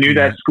net. I knew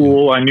that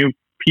school. Yeah. I knew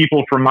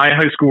people from my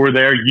high school were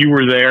there. You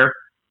were there,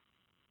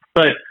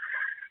 but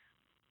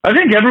I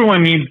think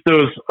everyone needs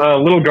those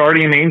little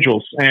guardian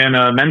angels and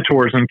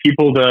mentors and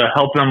people to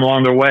help them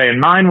along their way. And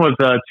mine was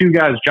two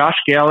guys, Josh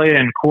Gallia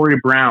and Corey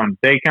Brown.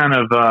 They kind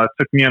of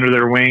took me under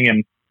their wing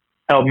and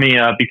helped me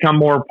become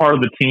more part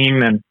of the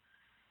team. And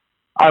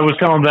I was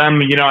telling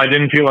them, I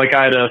didn't feel like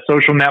I had a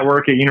social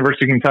network at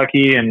University of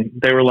Kentucky. And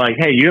they were like,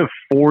 hey, you have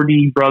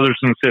 40 brothers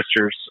and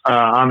sisters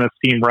on this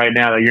team right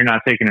now that you're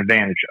not taking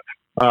advantage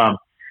of.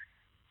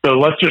 So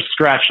let's just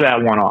scratch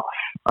that one off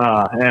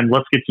and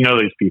let's get to know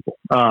these people.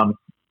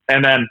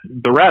 And then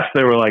the rest,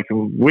 they were like,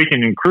 we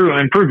can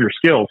improve your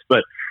skills.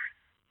 But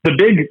the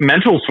big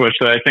mental switch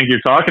that I think you're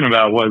talking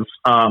about was,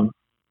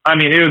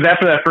 it was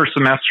after that first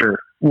semester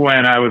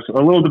when I was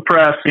a little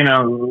depressed,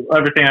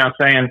 everything I was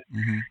saying.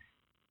 Mm-hmm.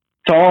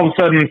 So all of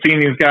a sudden seeing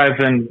these guys,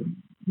 and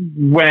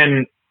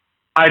when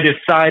I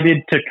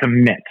decided to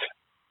commit,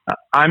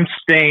 I'm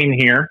staying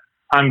here.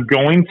 I'm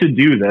going to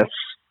do this.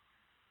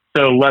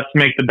 So let's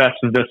make the best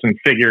of this and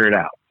figure it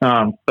out.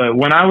 But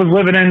when I was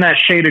living in that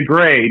shade of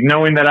gray,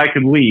 knowing that I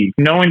could leave,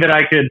 knowing that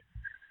I could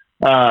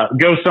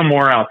go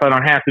somewhere else. I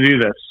don't have to do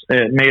this.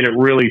 It made it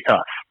really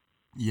tough.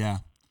 Yeah.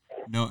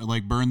 No,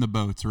 like burn the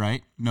boats,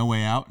 right? No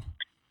way out.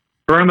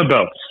 Burn the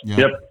boats.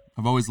 Yep.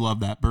 I've always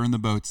loved that. Burn the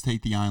boats,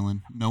 take the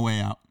island. No way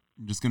out.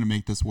 I'm just going to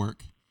make this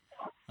work.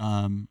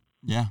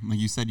 Yeah, like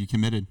you said, you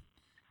committed.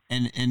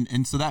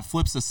 And so that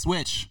flips a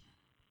switch.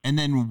 And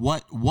then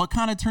what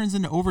kind of turns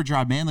into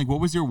overdrive, man? Like,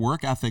 what was your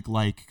work ethic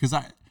like? Because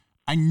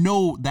I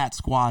know that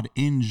squad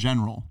in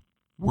general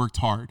worked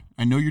hard.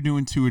 I know you're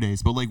doing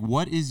 2-a-days, but like,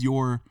 what's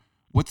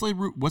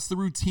the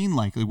routine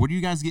like? Like, what are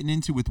you guys getting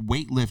into with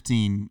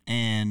weightlifting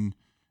and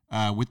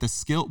with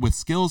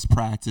skills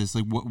practice?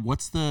 Like,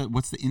 what's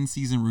the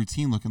in-season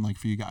routine looking like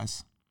for you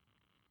guys?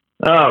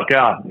 Oh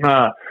God.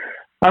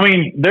 I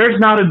mean, there's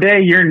not a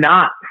day you're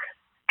not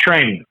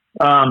training.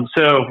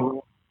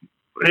 So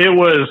it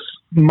was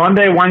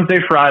Monday, Wednesday,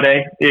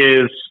 Friday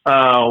is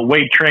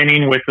weight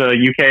training with the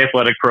UK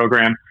athletic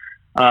program,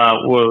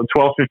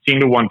 12:15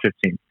 to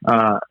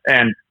 1:15.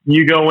 And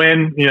you go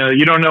in,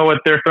 you don't know what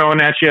they're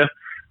throwing at you.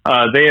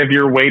 They have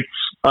your weights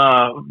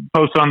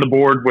posted on the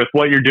board with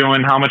what you're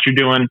doing, how much you're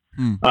doing.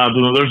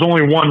 There's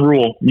only one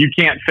rule: you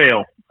can't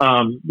fail.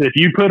 If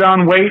you put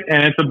on weight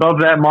and it's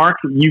above that mark,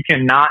 you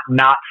cannot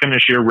not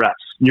finish your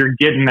reps. You're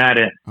getting that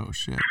in. Oh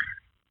shit.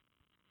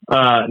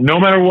 No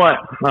matter what,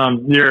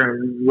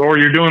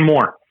 you're doing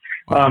more.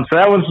 So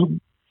that was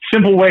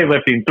simple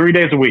weightlifting, 3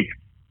 days a week.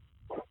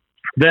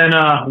 Then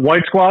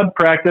white squad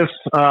practice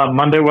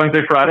Monday,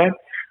 Wednesday, Friday.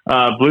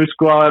 Blue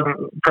squad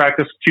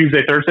practice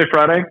Tuesday, Thursday,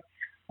 Friday.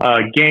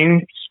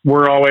 Games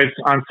were always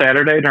on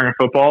Saturday during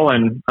football,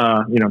 and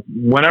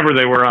whenever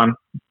they were on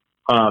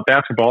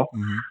basketball.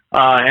 Mm-hmm.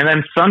 And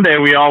then Sunday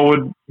we all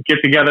would get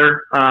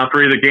together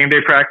for either game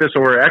day practice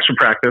or extra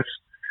practice.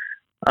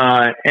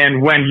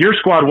 And when your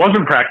squad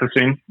wasn't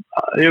practicing,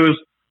 it was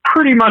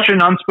pretty much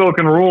an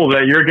unspoken rule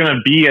that you're going to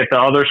be at the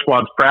other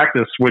squad's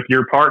practice with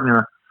your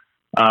partner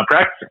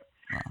practicing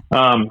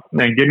and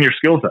getting your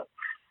skills up.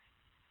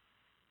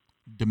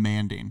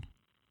 Demanding.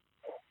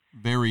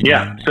 Very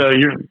demanding. So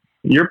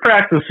you're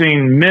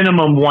practicing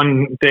minimum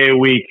 1 day a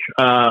week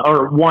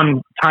or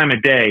one time a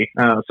day.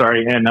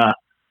 And a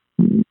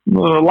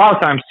lot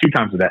of times 2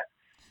 times a day.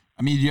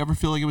 I mean, do you ever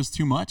feel like it was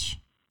too much?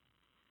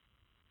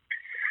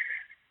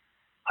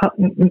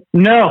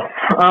 No,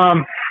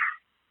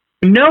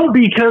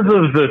 because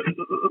of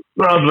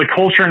the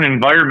culture and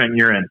environment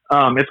you're in.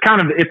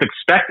 It's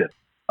expected,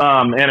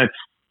 and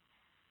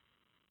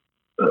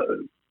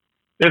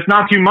it's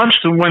not too much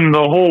when the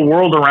whole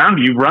world around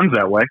you runs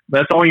that way.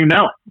 That's all you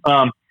know.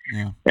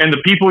 And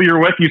the people you're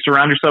with, you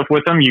surround yourself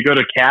with them. You go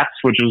to CATS,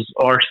 which is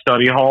our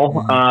study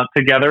hall,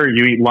 together.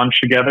 You eat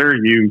lunch together.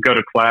 You go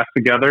to class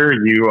together.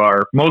 You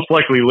are most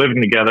likely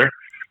living together.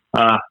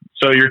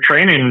 So you're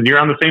training.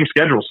 You're on the same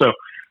schedule. So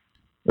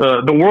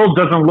the world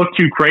doesn't look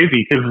too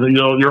crazy because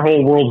your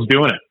whole world's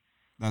doing it.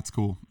 That's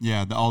cool.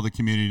 Yeah, all the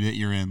community that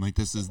you're in, like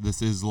this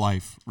is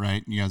life,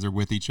 right? You guys are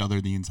with each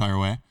other the entire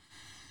way.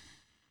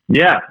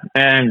 Yeah,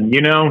 and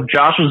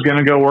Josh was going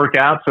to go work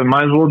out, so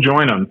might as well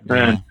join him.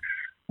 Yeah.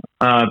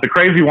 And the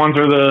crazy ones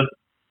are the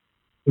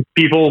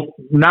people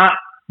not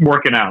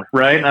working out,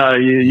 right?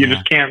 You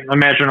just can't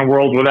imagine a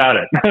world without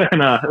it.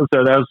 And,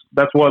 so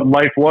that's what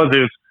life was.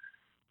 Is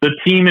the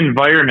team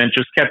environment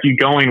just kept you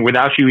going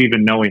without you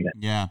even knowing it.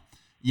 Yeah.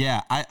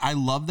 Yeah, I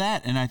love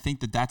that, and I think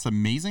that that's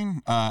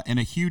amazing and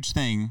a huge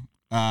thing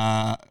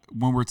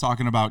when we're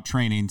talking about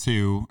training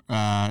too,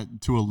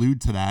 to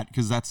allude to that,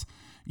 because that's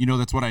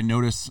what I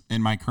notice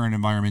in my current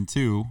environment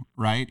too,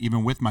 right?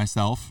 Even with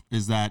myself,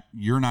 is that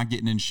you're not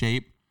getting in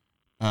shape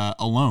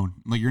alone.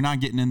 Like you're not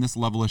getting in this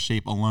level of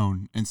shape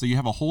alone, and so you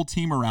have a whole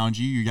team around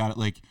you. You got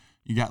like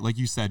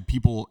you said,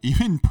 people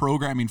even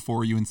programming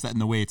for you and setting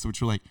the weights,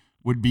 which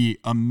would be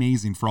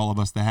amazing for all of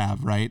us to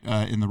have, right,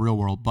 in the real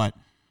world, but.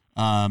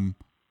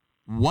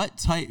 What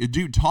type,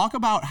 dude, talk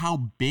about how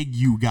big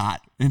you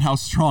got and how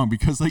strong,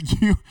 because like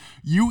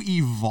you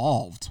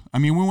evolved. I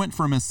mean, we went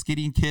from a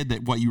skinny kid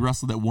that you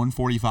wrestled at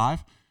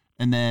 145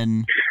 and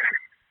then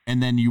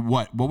you,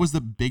 what was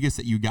the biggest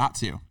that you got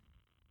to?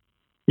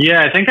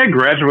 Yeah, I think I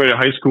graduated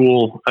high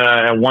school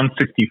at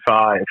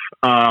 165.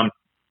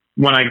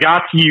 When I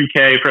got to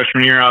UK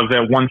freshman year, I was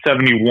at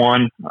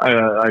 171.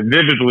 I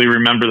vividly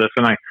remember this,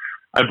 and I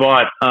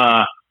bought,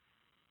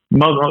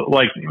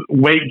 like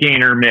weight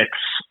gainer mix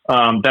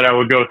that I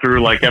would go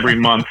through like every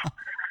month,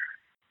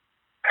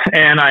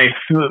 and I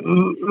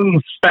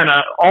spent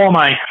all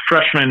my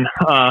freshman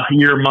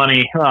year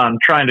money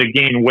trying to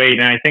gain weight,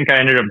 and I think I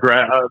ended up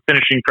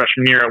finishing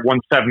freshman year at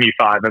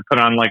 175. I put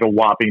on like a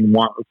whopping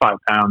 5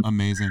 pounds.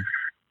 Amazing.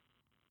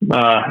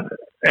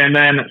 And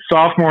then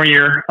sophomore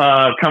year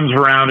comes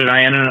around, and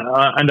I end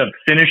up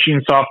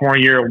finishing sophomore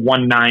year at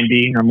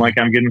 190.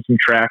 I'm getting some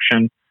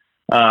traction.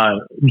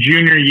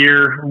 Junior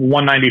year,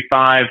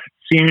 195.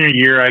 Senior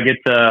year, I get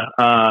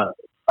to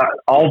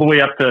all the way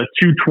up to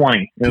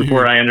 220 is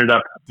where I ended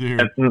up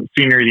at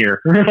senior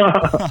year.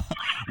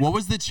 What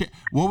was the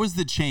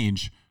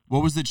change?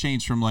 What was the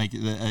change from like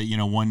the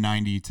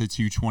 190 to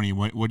 220?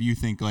 What do you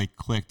think like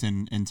clicked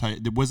and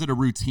was it a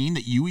routine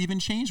that you even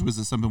changed? Was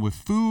it something with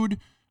food?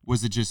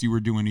 Was it just you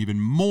were doing even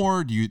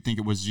more? Do you think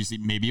it was just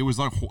maybe it was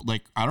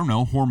like I don't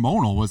know,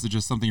 hormonal? Was it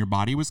just something your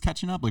body was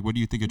catching up? Like, what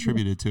do you think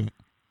attributed to it?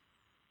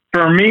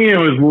 For me, it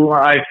was.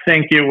 I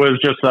think it was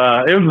just.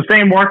 It was the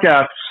same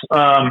workouts,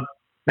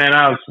 and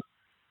I was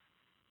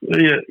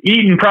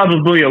eating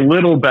probably a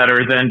little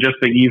better than just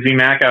the Easy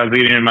Mac I was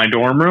eating in my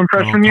dorm room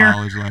freshman year.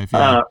 College life,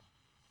 yeah.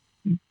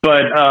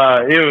 But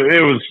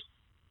it was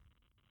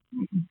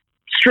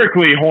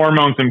strictly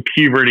hormones and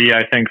puberty,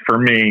 I think, for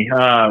me.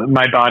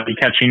 My body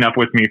catching up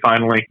with me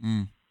finally.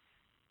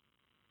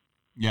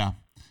 Yeah.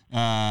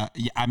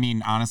 I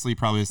mean, honestly,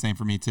 probably the same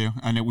for me too.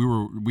 I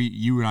know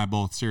you and I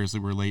both seriously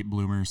were late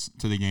bloomers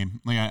to the game.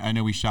 Like I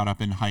know we shot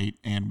up in height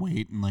and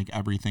weight and like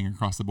everything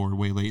across the board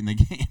way late in the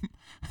game.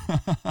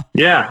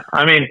 Yeah.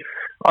 I mean,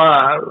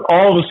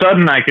 all of a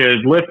sudden I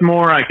could lift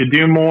more, I could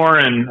do more.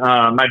 And,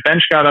 my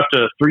bench got up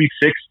to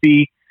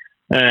 360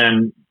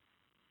 and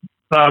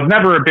I was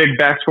never a big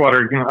back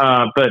squatter,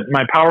 but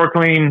my power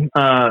clean,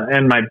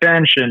 and my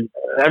bench and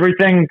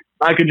everything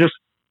I could just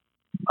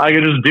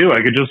do.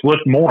 I could just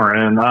lift more.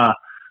 And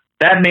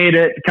that made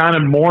it kind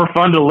of more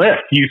fun to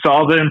lift. You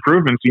saw the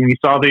improvements and you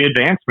saw the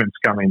advancements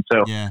coming.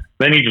 So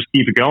then you just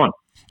keep it going.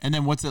 And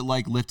then what's it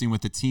like lifting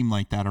with a team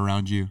like that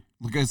around you?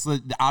 Because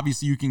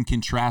obviously you can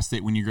contrast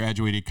it when you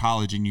graduated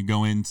college and you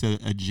go into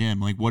a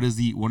gym. Like what is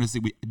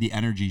the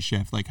energy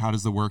shift? Like how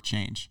does the work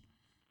change?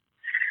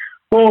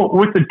 Well,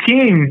 with the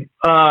team,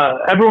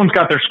 everyone's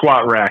got their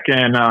squat rack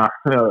and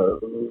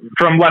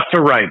from left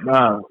to right.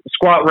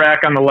 Squat rack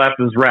on the left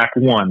is rack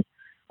 1.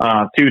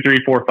 2, 3,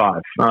 4,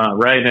 5,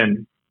 right?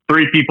 And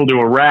 3 people do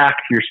a rack.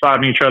 You're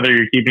spotting each other.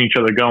 You're keeping each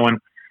other going.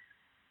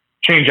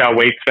 Change out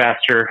weights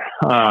faster,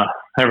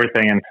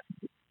 everything. And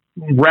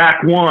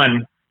rack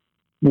 1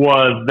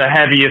 was the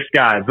heaviest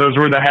guys. Those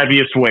were the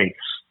heaviest weights.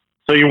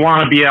 So you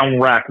want to be on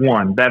rack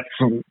 1.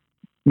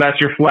 That's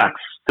your flex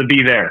to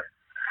be there.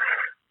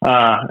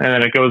 And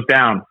then it goes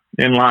down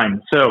in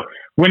line. So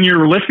when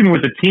you're lifting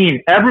with a team,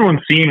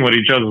 everyone's seeing what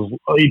each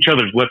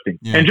other's lifting.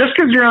 Yeah. And just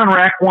because you're on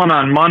rack 1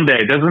 on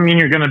Monday doesn't mean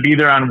you're going to be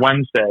there on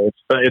Wednesday.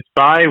 It's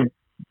by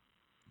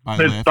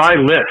lift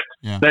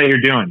that you're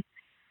doing.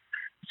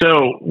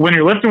 So when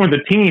you're lifting with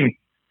a team,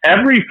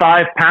 every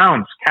 5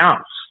 pounds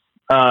counts.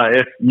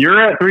 If you're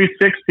at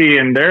 360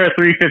 and they're at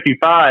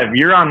 355,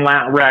 you're on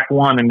rack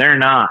 1 and they're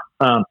not.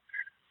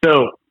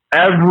 So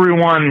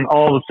everyone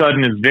all of a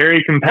sudden is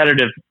very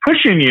competitive,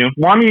 pushing you,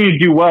 wanting you to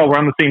do well. We're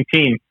on the same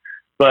team,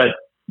 but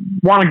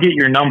want to get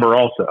your number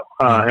also,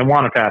 and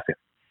want to pass it.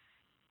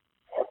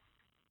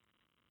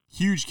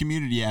 Huge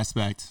community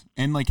aspect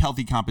and like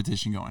healthy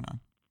competition going on.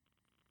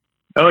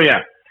 Oh yeah.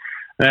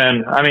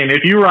 And I mean, if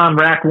you were on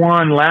rack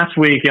 1 last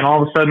week and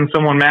all of a sudden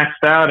someone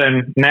maxed out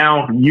and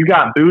now you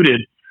got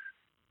booted,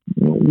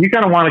 you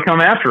kind of want to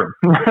come after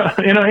them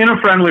in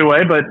a friendly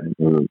way, but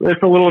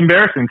it's a little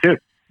embarrassing too.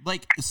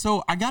 Like,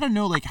 so I got to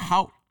know like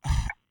how,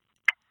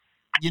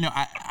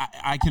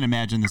 I can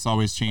imagine this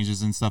always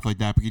changes and stuff like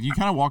that, but can you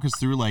kind of walk us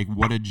through like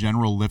what a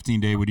general lifting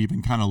day would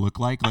even kind of look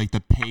like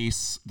the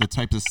pace, the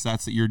types of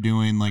sets that you're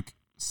doing, like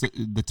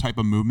the type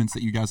of movements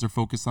that you guys are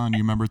focused on? Do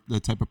you remember the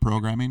type of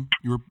programming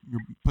you were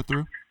put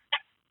through?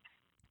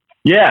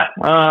 Yeah.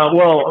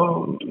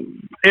 Well,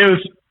 it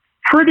was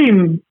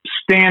pretty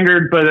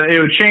standard, but it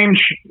would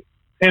change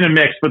in a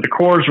mix, but the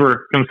cores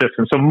were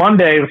consistent. So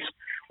Mondays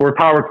were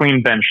power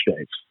clean bench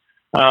days.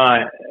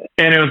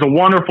 And it was a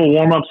wonderful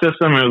warm-up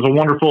system. It was a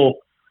wonderful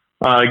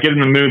get in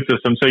the mood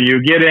system. So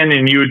you get in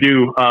and you would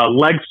do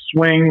leg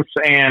swings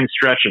and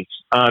stretches,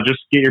 just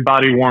get your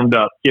body warmed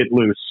up, get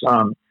loose.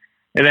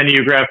 And then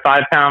you grab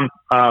 5-pound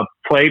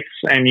plates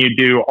and you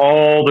do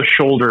all the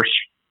shoulder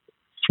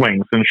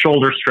swings and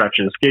shoulder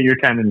stretches, get your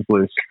tendons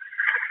loose.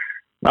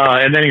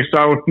 And then you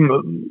start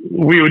with,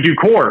 we would do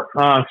core.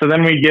 So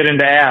then we get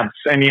into abs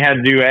and you had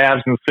to do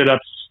abs and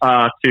sit-ups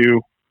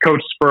to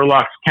Coach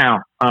Spurlock's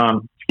count.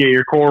 Get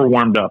your core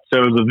warmed up.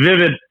 So it was a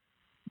vivid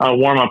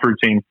warm-up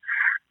routine.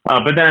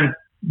 But then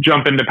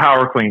jump into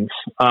power cleans,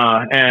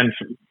 and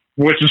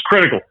which is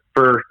critical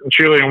for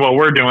cheerleading what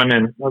we're doing.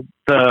 And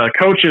the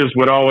coaches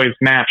would always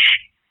match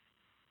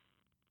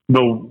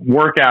the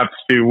workouts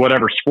to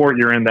whatever sport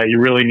you're in that you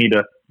really need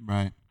to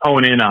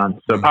hone in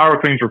on. So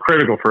power cleans were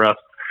critical for us,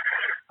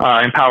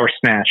 and power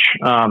snatch.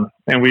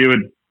 And we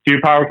would do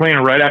power clean,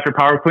 and right after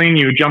power clean,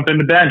 you would jump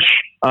into bench.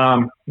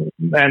 And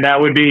that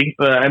would be,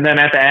 and then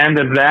at the end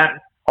of that,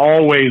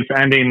 always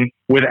ending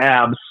with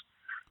abs,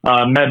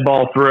 med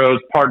ball throws,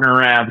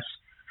 partner abs,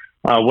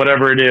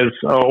 whatever it is,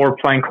 or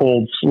plank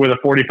holds with a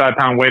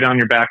 45-pound weight on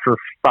your back for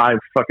 5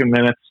 fucking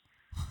minutes,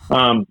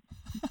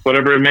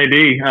 whatever it may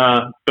be.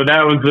 So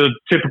that was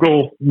a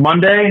typical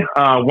Monday.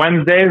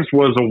 Wednesdays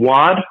was a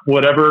WOD,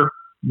 whatever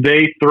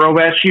they throw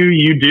at you,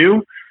 you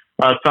do.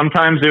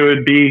 Sometimes it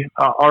would be,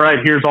 all right,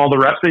 here's all the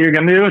reps that you're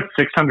going to do. It's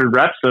 600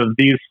 reps of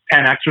these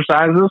 10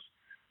 exercises.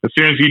 As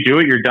soon as you do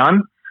it, you're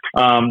done.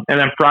 And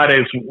then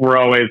Fridays were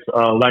always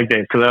leg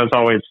days. So that was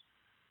always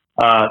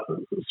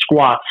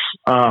squats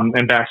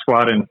and back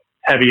squat and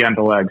heavy end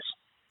of legs.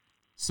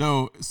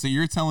 So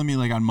you're telling me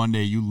like on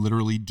Monday, you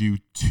literally do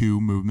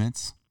 2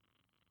 movements?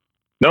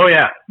 Oh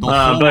yeah,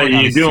 but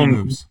you do them.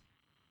 moves.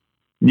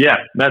 Yeah,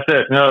 that's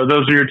it. No,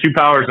 those are your two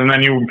powers, and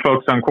then you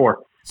focus on core.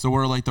 So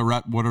what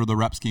are the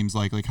rep schemes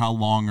like? Like how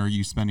long are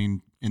you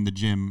spending in the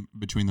gym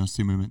between those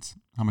two movements?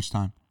 How much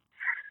time?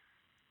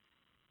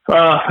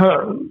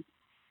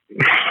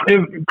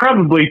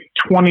 Probably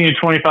 20 to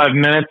 25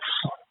 minutes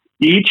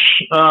each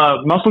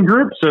muscle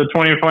group. So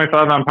 20 to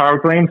 25 on power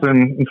cleans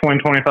and 20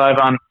 to 25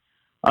 on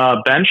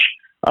bench.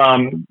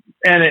 And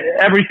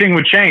everything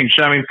would change.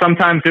 I mean,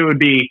 sometimes it would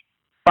be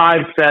 5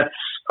 sets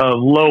of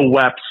low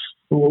reps,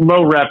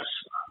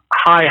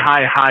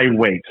 high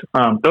weight.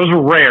 Those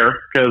are rare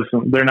because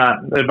they're not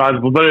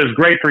advisable, but it's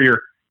great for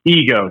your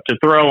ego to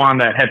throw on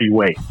that heavy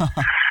weight.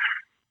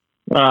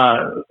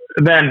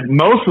 Then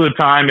most of the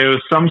time it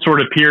was some sort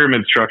of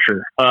pyramid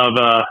structure of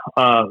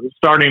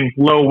starting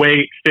low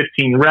weight,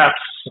 15 reps,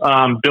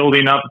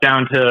 building up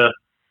down to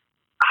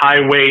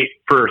high weight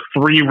for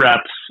 3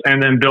 reps,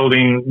 and then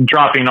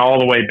dropping all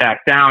the way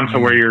back down to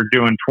where you're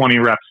doing 20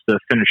 reps to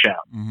finish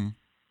out. Mm-hmm.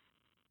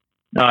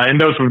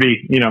 And those would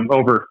be,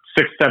 over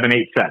 6, 7,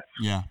 8 sets.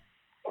 Yeah.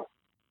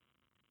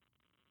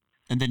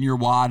 And then your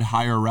WOD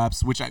higher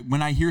reps, which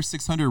when I hear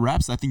 600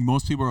 reps, I think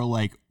most people are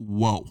like,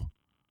 whoa,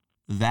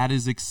 that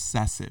is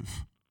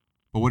excessive.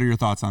 But what are your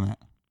thoughts on that?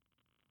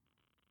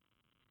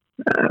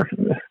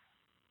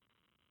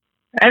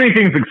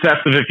 Anything's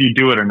excessive if you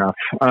do it enough,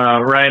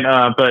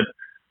 right? But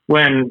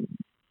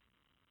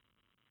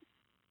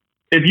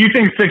if you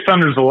think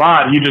 600 is a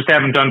lot, you just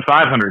haven't done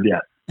 500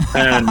 yet.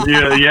 And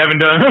you haven't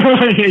done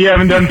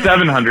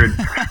 700.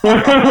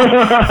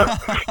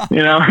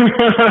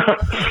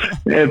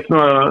 It's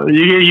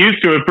you get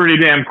used to it pretty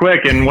damn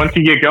quick, and once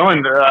you get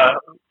going,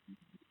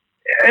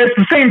 it's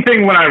the same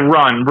thing when I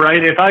run,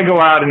 right? If I go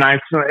out and I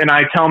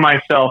tell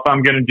myself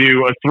I'm going to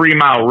do a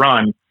 3-mile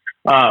run,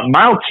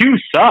 mile 2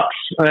 sucks,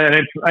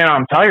 and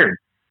I'm tired.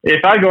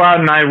 If I go out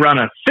and I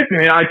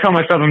tell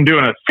myself I'm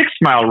doing a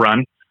 6-mile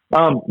run.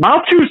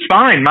 Mile 2 is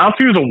fine. Mile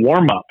 2 is a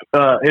warm up.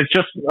 It's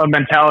just a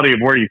mentality of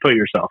where you put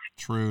yourself.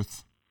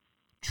 Truth.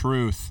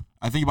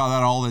 I think about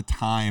that all the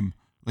time.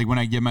 Like when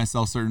I give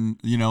myself certain,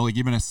 like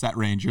even a set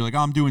range, you're like, oh,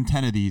 I'm doing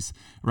 10 of these,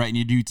 right? And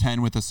you do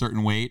 10 with a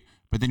certain weight,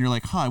 but then you're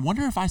like, I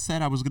wonder if I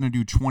said I was going to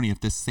do 20,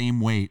 if this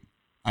same weight,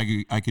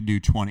 I could do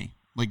 20.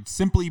 Like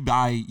simply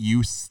by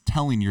you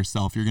telling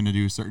yourself you're going to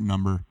do a certain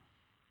number,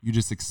 you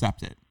just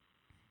accept it.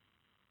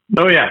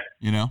 Oh yeah.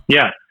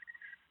 Yeah.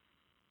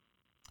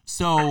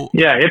 So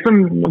yeah, it's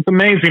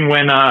amazing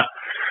when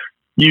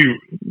you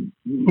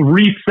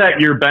reset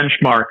your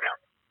benchmark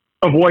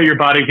of what your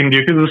body can do,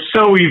 because it's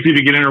so easy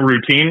to get in a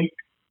routine,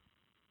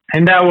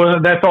 and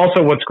that's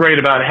also what's great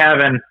about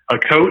having a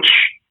coach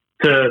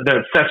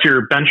that sets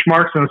your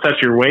benchmarks and sets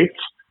your weights,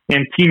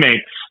 and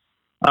teammates,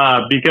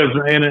 because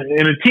in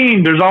a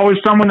team there's always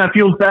someone that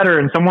feels better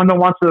and someone that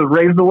wants to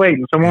raise the weight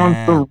and someone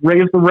wants to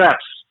raise the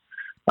reps,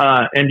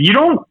 and you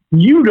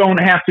don't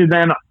have to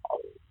then.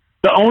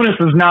 The onus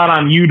is not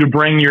on you to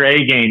bring your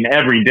A game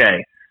every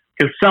day,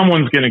 because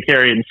someone's going to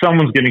carry it and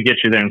someone's going to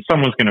get you there and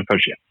someone's going to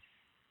push you.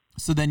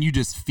 So then you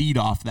just feed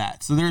off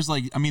that. So there's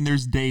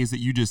there's days that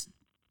you just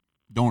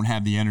don't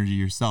have the energy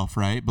yourself,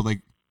 right? But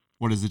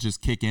what does it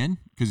just kick in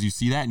because you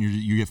see that and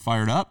you get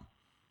fired up?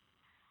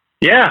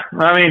 Yeah.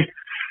 I mean,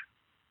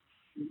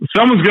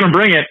 someone's going to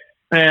bring it,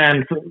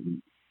 and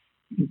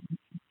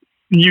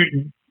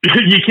you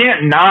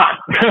can't not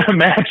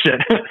match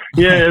it.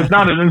 Yeah. It's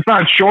not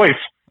a choice.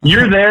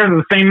 You're there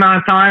the same amount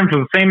of time for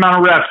the same amount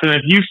of reps. And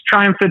if you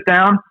try and sit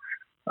down,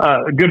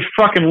 good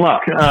fucking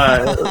luck.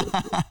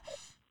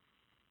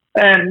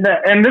 And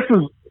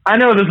I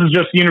know this is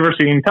just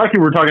University of Kentucky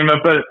we're talking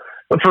about, but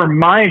for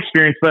my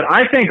experience, but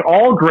I think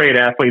all great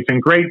athletes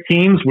and great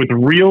teams with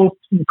real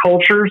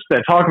cultures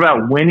that talk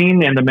about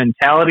winning and the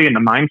mentality and the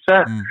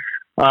mindset,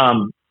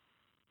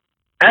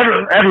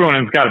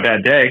 everyone has got a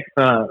bad day.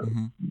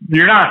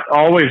 You're not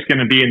always going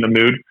to be in the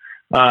mood.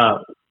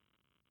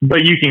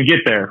 But you can get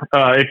there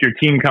if your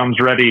team comes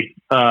ready,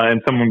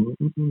 and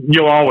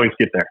you'll always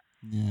get there.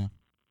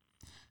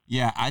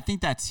 Yeah, I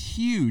think that's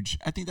huge.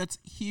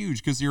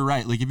 Because you're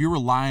right. Like if you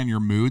rely on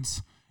your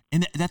moods,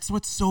 and that's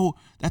what's so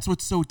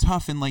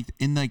tough in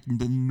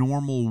the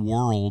normal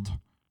world.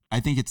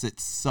 I think it's at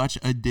such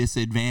a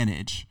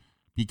disadvantage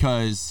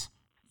because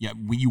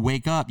when you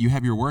wake up, you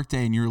have your work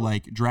day, and you're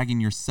like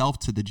dragging yourself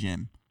to the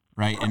gym,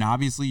 right? And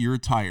obviously you're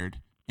tired,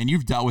 and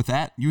you've dealt with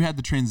that. You had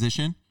the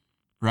transition.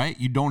 Right?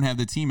 You don't have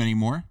the team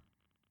anymore.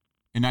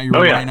 And now you're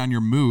relying on your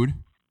mood,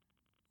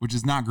 which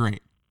is not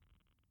great.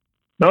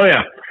 Oh,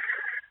 yeah.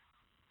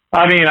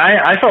 I mean,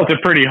 I felt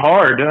it pretty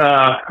hard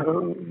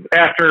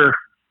after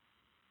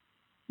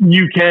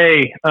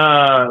UK.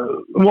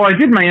 I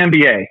did my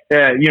MBA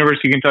at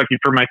University of Kentucky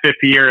for my 5th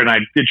year, and I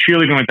did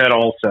cheerleading with that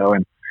also.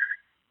 And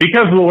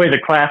because of the way the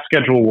class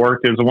schedule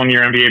worked, it was a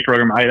 1-year MBA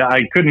program,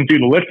 I couldn't do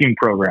the lifting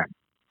program.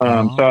 So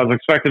I was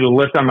expected to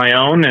lift on my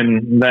own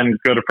and then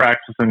go to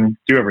practice and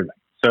do everything.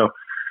 So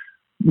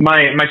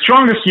my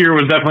strongest year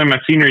was definitely my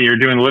senior year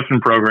doing the lifting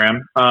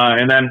program.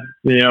 And then,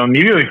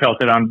 immediately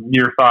felt it on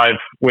year 5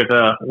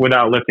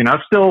 without lifting. I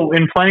was still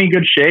in plenty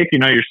good shape.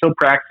 You're still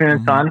practicing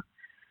a ton.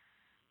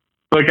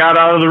 but got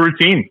out of the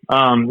routine,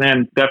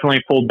 and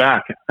definitely pulled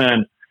back.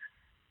 And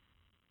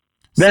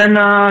then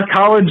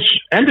college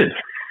ended.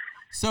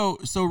 So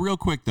real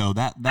quick though,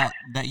 that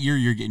year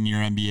you're getting your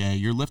MBA,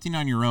 you're lifting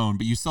on your own,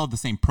 but you still have the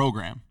same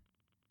program,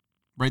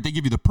 right? They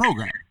give you the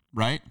program,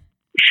 right?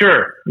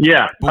 Sure.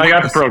 Yeah, I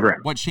got the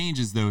program. What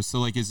changes though? So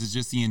like, is it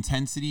just the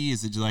intensity?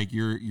 Is it like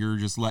you're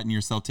just letting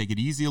yourself take it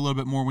easy a little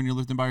bit more when you're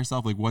lifting by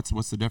yourself? Like, what's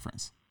the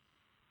difference?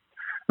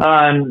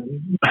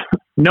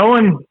 No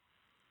one's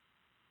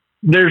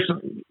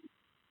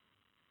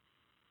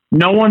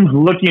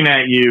looking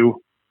at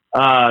you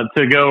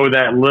to go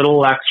that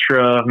little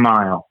extra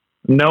mile.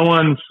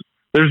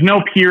 There's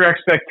no peer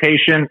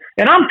expectation,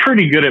 and I'm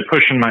pretty good at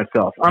pushing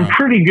myself. I'm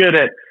pretty good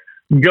at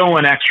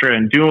going extra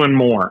and doing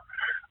more.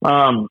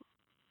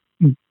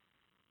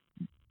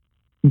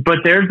 But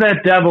there's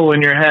that devil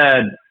in your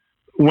head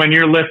when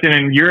you're lifting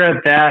and you're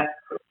at that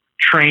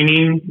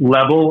training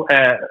level.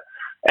 At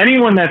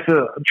anyone that's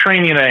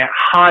training at a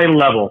high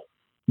level,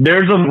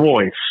 there's a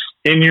voice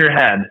in your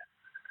head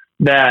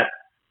that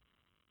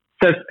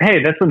says,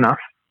 "Hey, that's enough.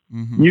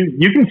 Mm-hmm.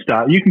 You can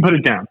stop. You can put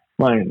it down.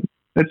 Like,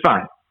 it's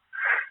fine."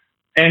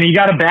 And you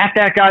got to back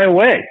that guy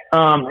away.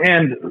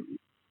 And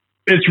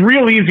it's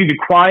real easy to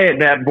quiet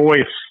that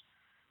voice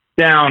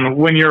down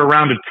when you're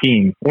around a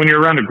team, when you're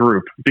around a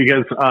group,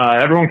 because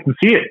everyone can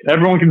see it.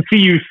 Everyone can see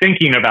you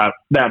thinking about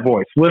that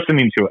voice,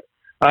 listening to it,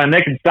 and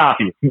they can stop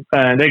you.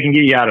 They can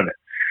get you out of it.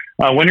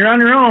 When you're on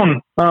your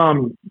own,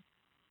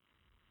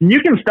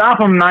 you can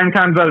stop him 9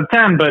 times out of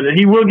 10, but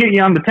he will get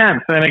you on the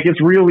 10th, and it gets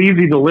real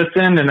easy to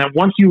listen. And then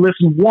once you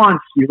listen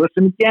once, you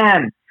listen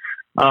again.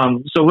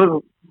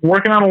 So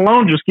working on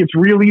alone just gets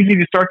real easy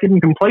to start getting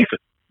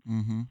complacent.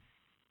 Mm-hmm.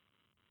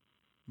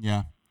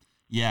 Yeah.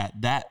 Yeah.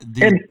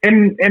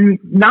 And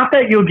not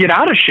that you'll get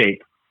out of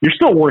shape. You're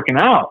still working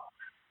out,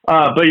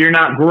 but you're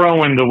not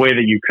growing the way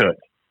that you could.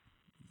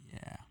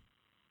 Yeah.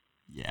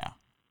 Yeah.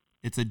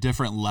 It's a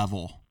different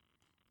level.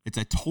 It's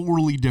a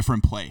totally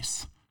different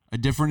place, a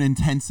different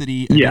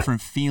intensity, a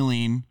different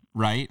feeling,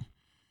 right?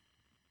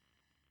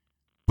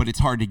 But it's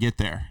hard to get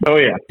there. Oh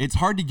yeah. It's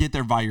hard to get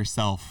there by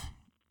yourself.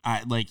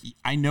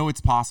 I know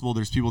it's possible.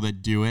 There's people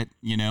that do it,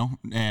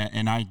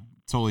 and I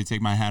totally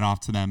take my hat off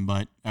to them.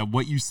 But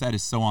what you said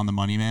is so on the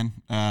money, man.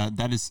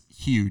 That is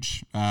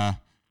huge.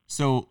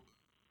 So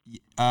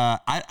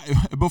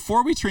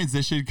before we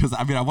transition, because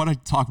I want to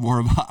talk more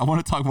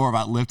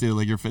about lifting,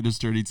 like your fitness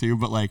journey too.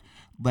 But like,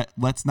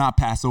 let's not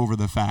pass over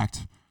the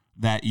fact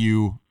that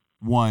you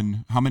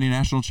won how many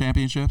national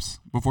championships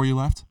before you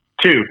left?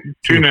 Two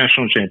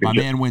national championships. My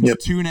man wins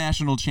 2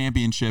 national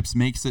championships,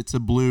 makes it to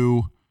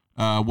blue.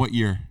 What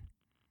year?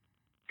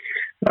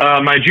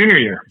 My junior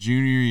year.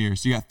 Junior year.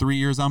 So you got 3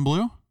 years on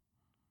blue?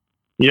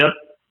 Yep.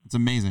 It's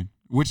amazing.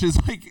 Which is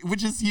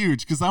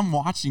huge, because I'm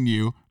watching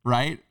you,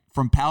 right?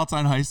 From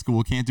Palatine High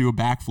School, can't do a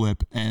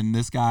backflip, and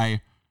this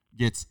guy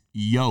gets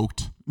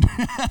yoked,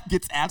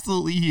 gets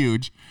absolutely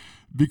huge,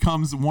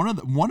 becomes one of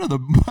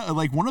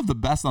the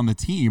best on the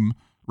team,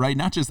 right?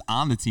 Not just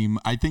on the team.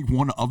 I think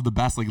one of the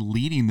best, like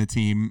leading the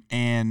team,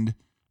 and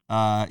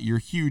you're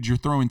huge. You're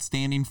throwing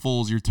standing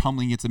fulls. You're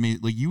tumbling. It's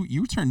amazing. Like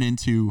you turned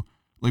into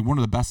like one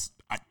of the best.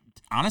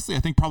 Honestly, I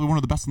think probably one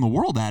of the best in the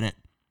world at it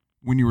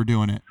when you were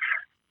doing it.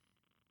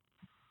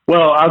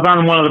 Well, I was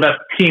on one of the best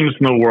teams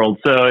in the world,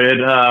 so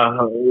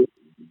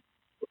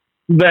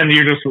then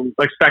you're just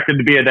expected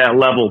to be at that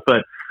level.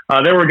 But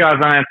there were guys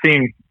on that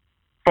team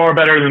far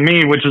better than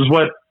me, which is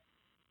what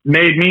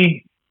made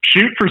me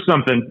shoot for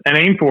something and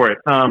aim for it.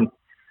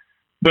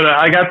 But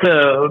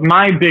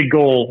my big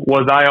goal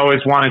was I always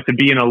wanted to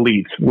be an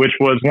elite, which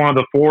was one of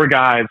the 4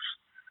 guys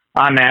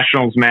on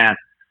nationals mat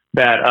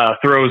that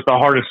throws the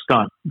hardest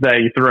stunt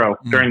that you throw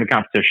during the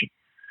competition.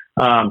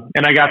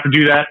 And I got to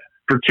do that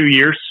for 2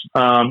 years,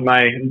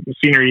 my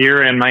senior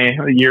year and my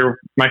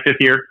 5th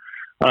year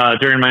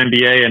during my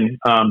MBA. And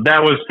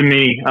that was, to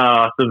me,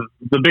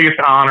 the biggest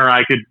honor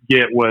I could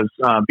get was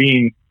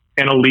being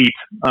an elite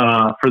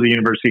for the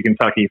University of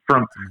Kentucky,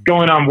 from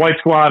going on white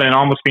squad and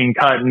almost being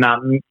cut and not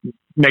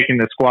making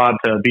the squad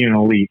to being an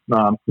elite.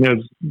 That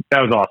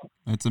was awesome.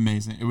 That's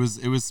amazing. It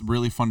was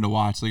really fun to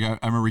watch. Like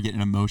I remember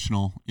getting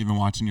emotional even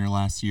watching your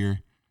last year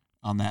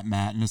on that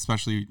mat, and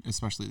especially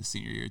the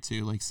senior year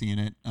too, like seeing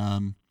it.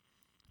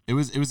 It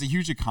was a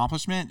huge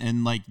accomplishment,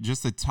 and like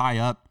just to tie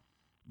up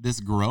this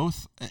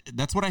growth,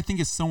 that's what I think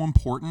is so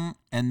important,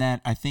 and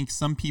that I think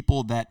some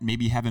people that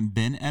maybe haven't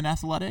been in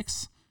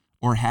athletics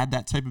or had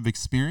that type of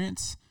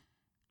experience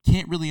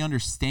can't really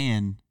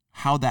understand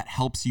how that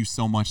helps you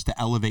so much to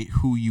elevate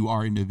who you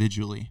are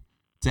individually,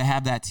 to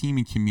have that team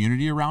and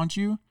community around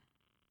you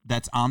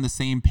that's on the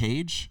same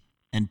page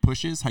and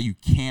pushes how you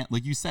can't,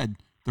 like you said,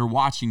 they're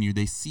watching you,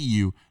 they see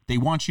you, they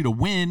want you to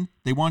win,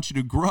 they want you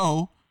to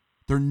grow,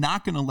 they're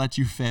not going to let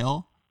you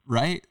fail,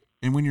 right?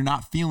 And when you're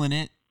not feeling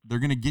it, they're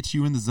going to get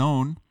you in the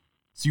zone.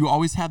 So you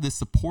always have this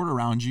support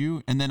around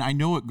you. And then I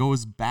know it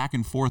goes back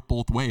and forth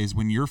both ways.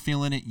 When you're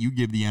feeling it, you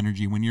give the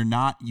energy. When you're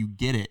not, you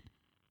get it.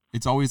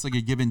 It's always like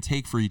a give and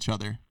take for each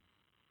other.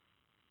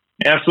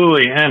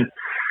 Absolutely. And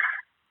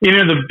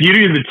The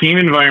beauty of the team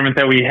environment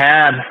that we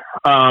had,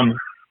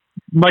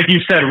 like you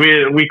said,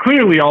 we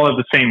clearly all had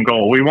the same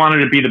goal. We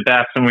wanted to be the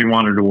best and we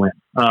wanted to win.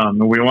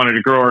 And we wanted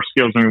to grow our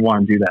skills and we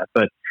wanted to do that.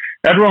 But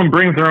everyone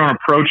brings their own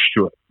approach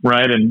to it,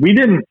 right? And we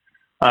didn't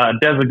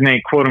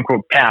designate quote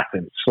unquote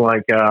captains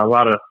like a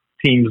lot of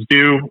teams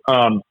do,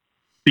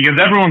 because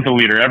everyone's a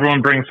leader.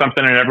 Everyone brings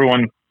something and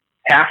everyone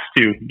has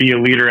to be a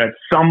leader at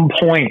some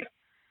point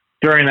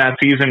during that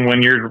season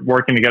when you're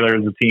working together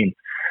as a team.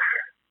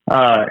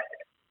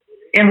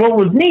 And what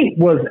was neat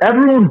was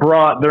everyone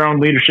brought their own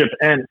leadership,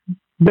 and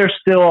there's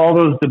still all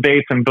those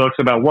debates and books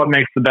about what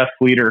makes the best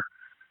leader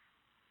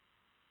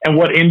and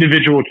what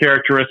individual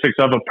characteristics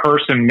of a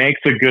person makes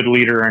a good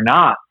leader or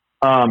not.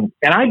 And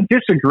I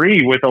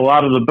disagree with a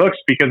lot of the books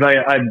because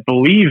I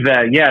believe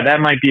that, yeah, that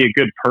might be a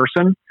good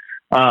person.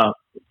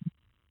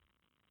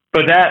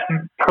 But that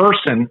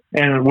person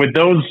and with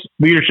those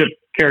leadership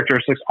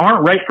characteristics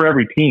aren't right for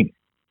every team.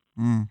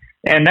 Mm.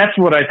 And that's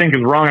what I think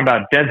is wrong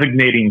about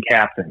designating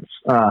captains,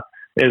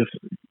 is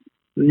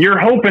you're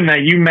hoping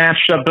that you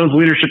matched up those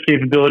leadership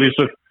capabilities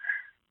with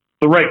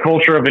the right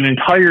culture of an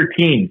entire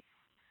team.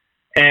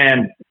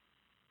 And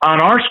on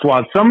our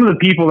squad, some of the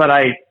people that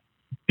I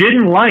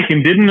didn't like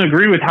and didn't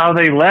agree with how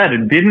they led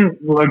and didn't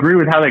agree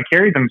with how they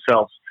carried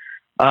themselves.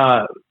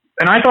 And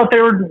I thought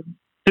they were,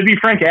 to be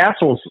frank,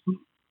 assholes.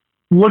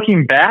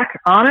 Looking back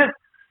on it,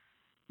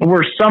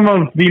 were some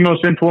of the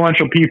most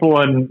influential people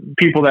and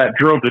people that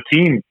drove the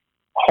team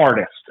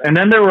hardest. And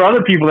then there were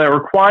other people that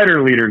were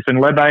quieter leaders and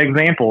led by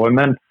example. And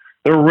then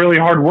there were really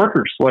hard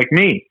workers like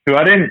me, who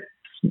I didn't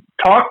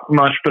talk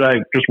much, but I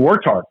just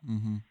worked hard.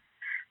 Mm-hmm.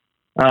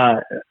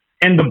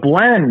 And the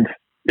blend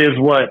is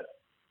what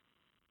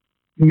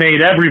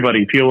made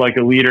everybody feel like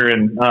a leader,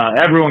 and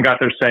everyone got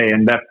their say,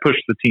 and that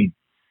pushed the team.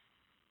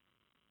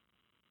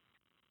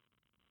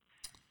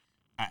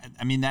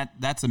 I mean,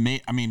 that's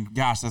amazing. I mean,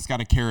 gosh, that's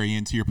got to carry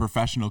into your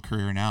professional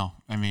career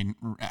now. I mean,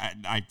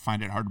 I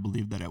find it hard to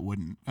believe that it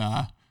wouldn't.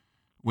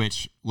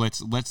 Which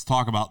let's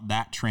talk about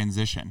that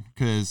transition,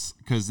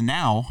 because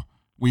now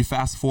we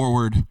fast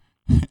forward,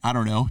 I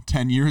don't know,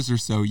 10 years or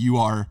so. You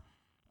are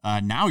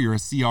now you're a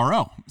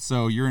CRO,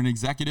 so you're an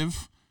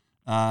executive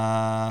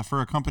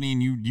for a company,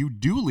 and you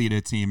do lead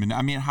a team. And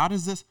I mean, how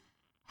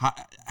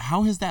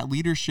has that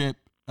leadership?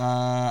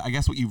 I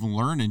guess what you've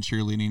learned in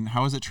cheerleading,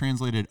 how has it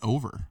translated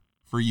over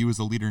for you as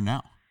a leader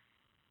now?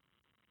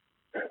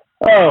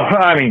 Oh,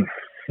 I mean,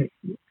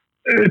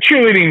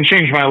 cheerleading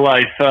changed my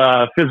life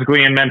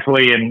physically and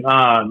mentally, and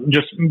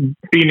just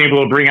being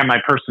able to bring out my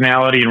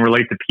personality and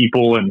relate to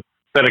people and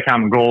set a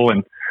common goal.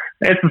 And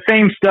it's the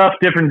same stuff,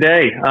 different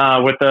day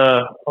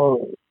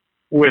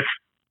with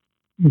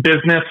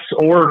business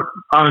or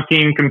on a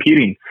team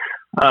competing.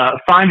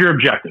 Find your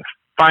objective,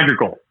 find your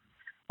goal,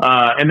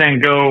 and then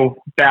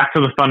go back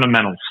to the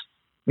fundamentals.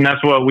 And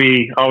that's what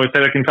we always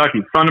say at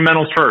Kentucky: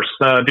 fundamentals first,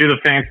 do the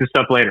fancy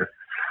stuff later.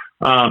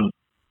 And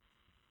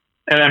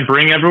then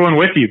bring everyone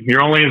with you.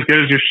 You're only as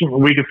good as your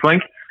weakest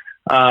link.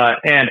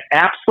 And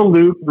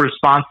absolute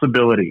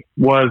responsibility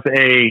was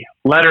a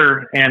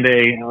letter and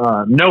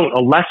a note,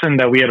 a lesson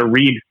that we had to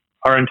read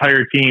our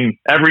entire team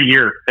every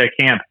year at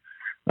camp.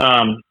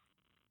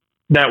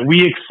 That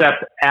we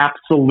accept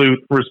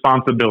absolute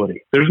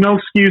responsibility. There's no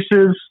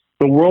excuses.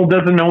 The world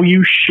doesn't owe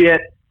you shit.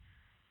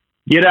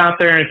 Get out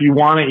there, and if you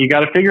want it, you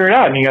got to figure it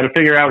out, and you got to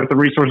figure it out with the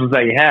resources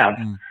that you have.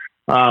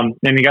 And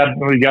you got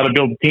to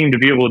build a team to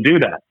be able to do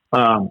that.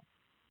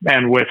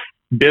 And with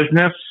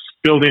business,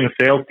 building a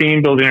sales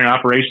team, building an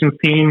operations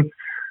team,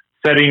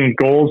 setting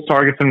goals,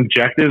 targets, and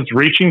objectives,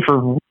 reaching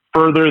for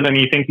further than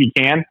you think you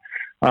can.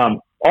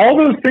 All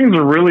those things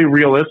are really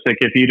realistic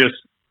if you just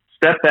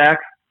step back,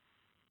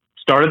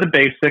 start at the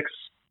basics,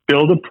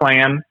 build a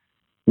plan,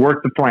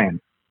 work the plan.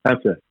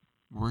 That's it.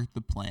 Work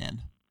the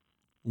plan.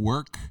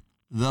 Work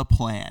the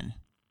plan.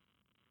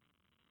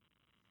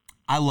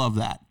 I love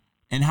that.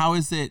 And how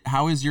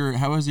is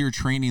your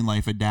training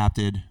life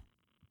adapted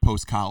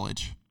post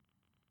college?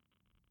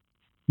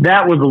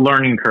 That was a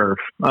learning curve.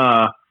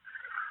 I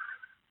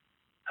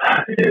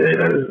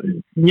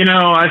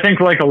think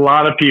like a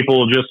lot of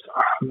people, just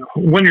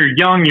when you're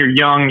young,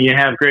 you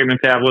have great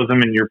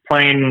metabolism, and you're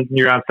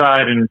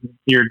outside and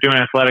you're doing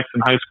athletics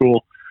in high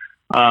school.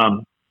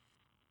 And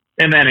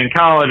then in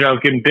college, I was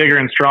getting bigger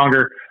and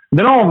stronger.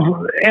 Then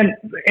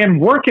and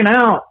working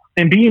out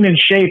and being in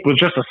shape was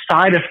just a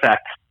side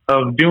effect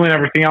of doing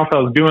everything else I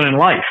was doing in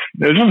life.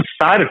 It was just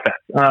a side effect.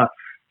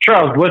 Sure,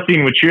 I was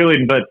lifting with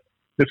cheerleading, but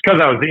it's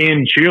because I was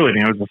in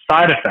cheerleading. It was a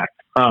side effect.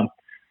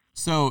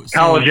 So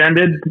college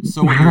ended.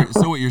 So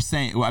what you're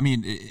saying? Well, I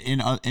mean,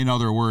 in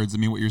other words, I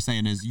mean, what you're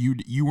saying is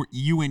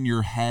you in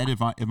your head,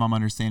 if I'm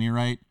understanding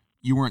right,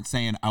 you weren't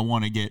saying I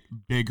want to get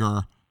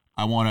bigger,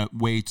 I want to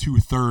weigh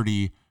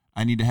 230,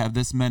 I need to have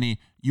this many.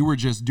 You were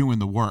just doing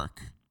the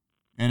work,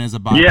 and as a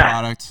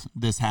byproduct,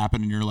 this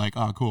happened, and you're like,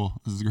 oh, cool,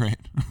 this is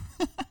great.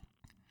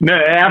 No,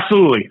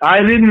 absolutely.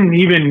 I didn't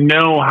even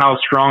know how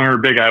strong or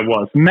big I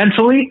was.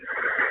 Mentally,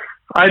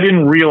 I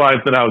didn't realize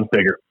that I was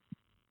bigger.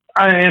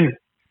 And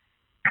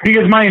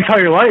because my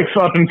entire life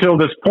up until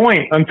this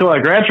point, until I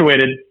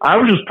graduated, I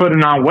was just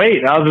putting on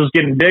weight. I was just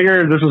getting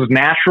bigger. This was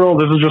natural.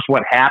 This is just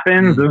what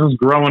happens. This is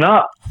growing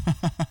up.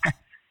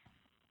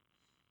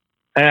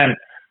 And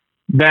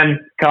then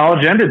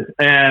college ended,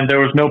 and there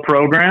was no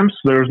programs.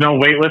 There was no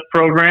weightlift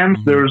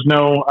programs. There was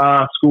no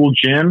school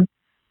gym.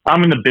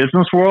 I'm in the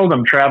business world.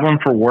 I'm traveling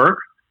for work.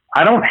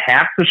 I don't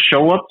have to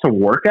show up to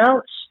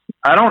workouts.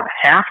 I don't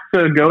have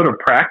to go to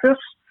practice.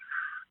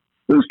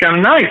 This is kind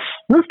of nice.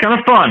 This is kind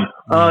of fun.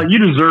 You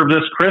deserve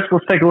this, Chris.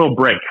 Let's take a little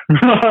break.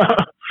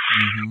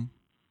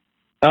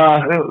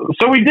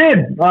 So we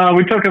did.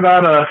 We took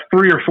about a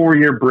 3 or 4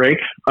 year break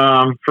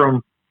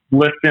from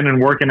lifting and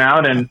working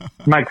out, and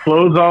my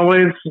clothes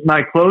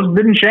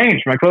didn't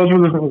change. I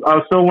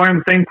was still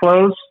wearing the same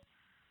clothes.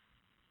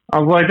 I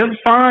was like, that's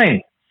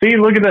fine. See,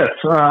 look at this.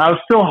 I was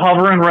still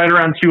hovering right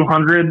around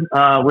 200,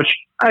 which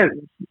I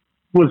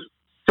was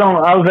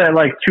at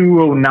like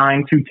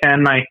 209,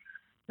 210 my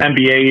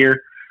MBA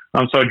year.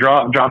 So I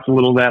dropped a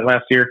little of that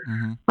last year.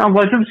 I was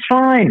like, it's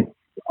fine.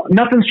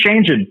 Nothing's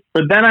changing.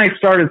 But then I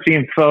started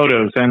seeing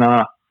photos, and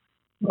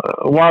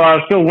while I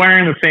was still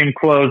wearing the same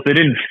clothes, they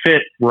didn't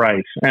fit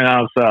right. And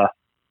I was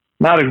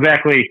not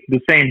exactly the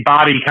same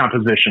body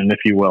composition, if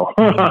you will.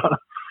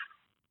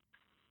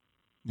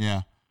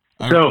 Yeah.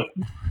 So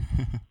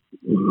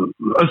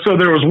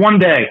there was one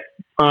day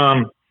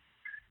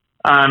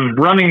I'm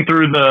running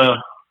through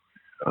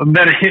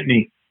that it hit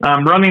me.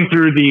 I'm running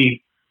through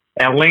the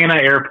Atlanta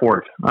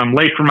airport. I'm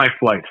late for my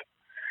flight.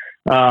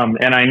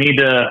 And I need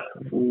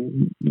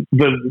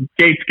the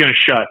gate's going to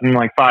shut in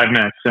like 5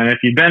 minutes. And if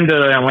you've been to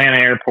the Atlanta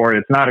airport,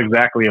 it's not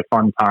exactly a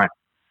fun time.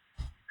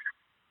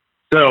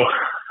 So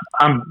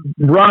I'm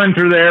running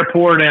through the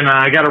airport, and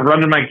I got to run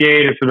to my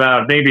gate. It's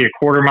about maybe a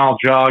quarter-mile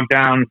jog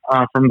down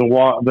from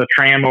the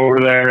tram over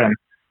there. And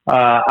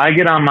I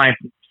get on my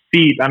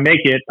seat. I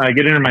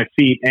get into my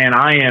seat, and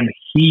I am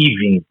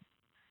heaving.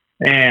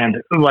 And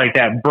like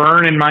that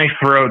burn in my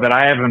throat that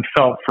I haven't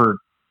felt for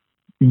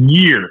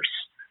years.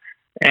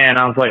 And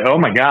I was like, oh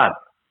my God,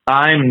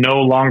 I'm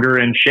no longer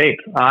in shape.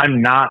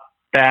 I'm not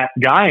that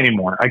guy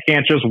anymore. I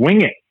can't just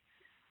wing it.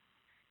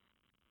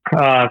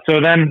 So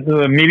then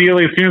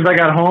immediately, as soon as I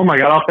got home, I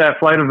got off that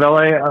flight of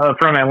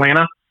from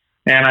Atlanta,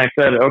 and I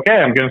said, okay,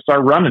 I'm going to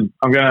start running.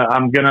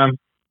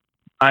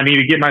 I need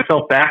to get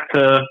myself back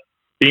to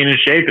being in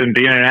shape and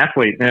being an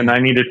athlete, and I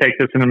need to take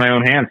this into my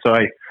own hands. So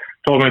I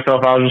told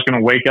myself I was just going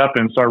to wake up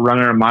and start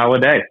running a mile a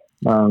day.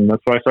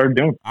 That's what I started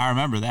doing. I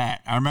remember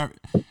that. I remember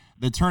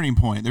the turning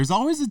point. There's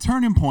always a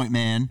turning point,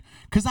 man.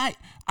 Because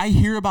I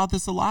hear about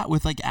this a lot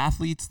with like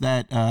athletes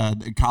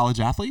college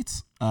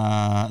athletes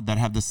that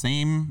have a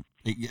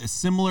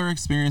similar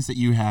experience that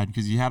you had,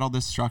 because you had all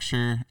this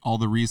structure, all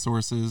the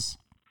resources,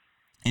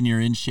 and you're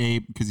in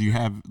shape because you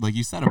have, like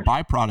you said, a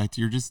byproduct.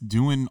 You're just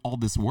doing all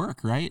this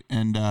work, right?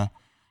 And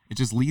it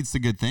just leads to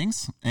good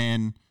things.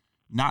 And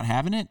not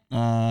having it,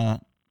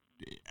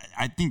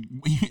 I think,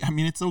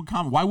 it's so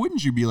common. Why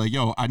wouldn't you be like,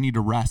 yo, I need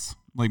to rest?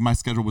 Like my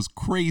schedule was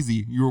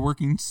crazy. You were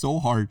working so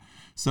hard.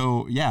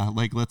 So yeah,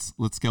 like let's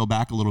scale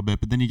back a little bit,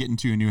 but then you get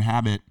into a new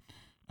habit,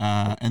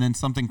 and then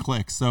something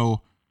clicks.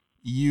 So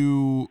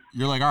you're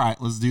like, all right,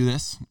 let's do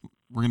this.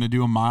 We're going to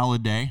do a mile a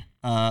day.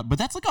 But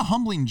that's like a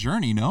humbling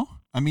journey, no?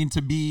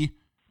 To be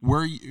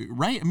where you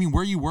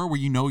were, where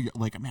you're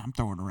like, man, I'm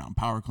throwing around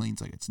power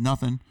cleans like it's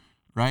nothing,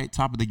 right?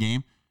 Top of the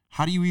game.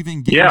 How do you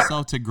even get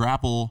yourself to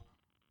grapple?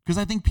 Because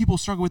I think people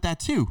struggle with that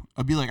too.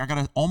 I'd be like, I got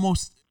to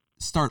almost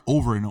start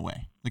over in a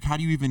way. Like, how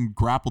do you even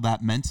grapple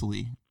that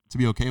mentally to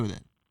be okay with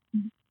it?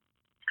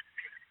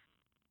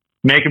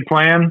 Make a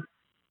plan,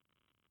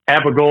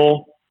 have a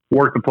goal,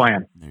 work the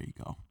plan. There you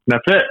go.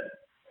 That's it.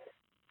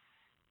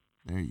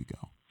 There you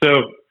go.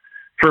 So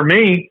for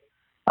me,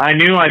 I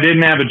knew I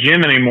didn't have a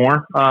gym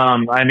anymore.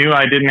 I knew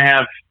I didn't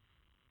have,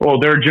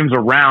 there are gyms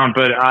around,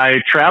 but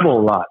I travel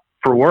a lot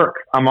for work.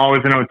 I'm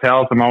always in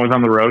hotels. I'm always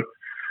on the road.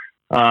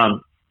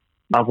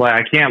 I was like,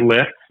 I can't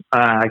lift.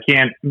 I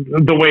can't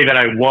the way that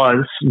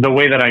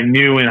I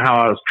knew and how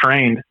I was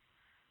trained.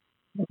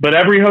 But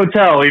every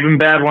hotel, even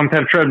bad ones,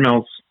 have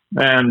treadmills.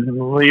 And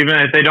even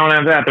if they don't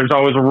have that, there's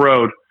always a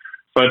road.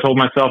 So I told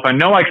myself, I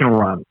know I can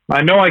run.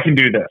 I know I can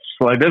do this.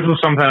 Like, this is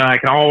something that I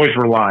can always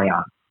rely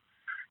on.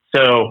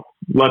 So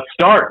let's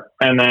start,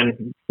 and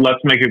then let's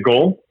make a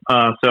goal.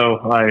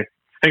 So I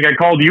think I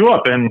called you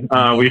up, and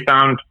we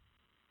found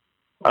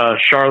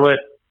Charlotte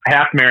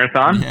half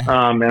marathon.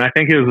 Yeah. And I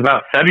think it was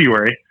about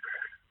February.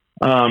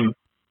 I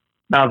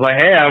was like,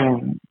 hey, I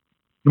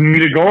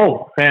need a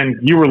goal. And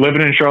you were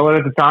living in Charlotte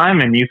at the time,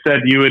 and you said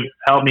you would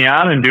help me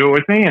out and do it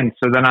with me. And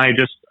so then I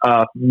just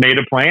made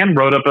a plan,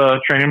 wrote up a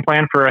training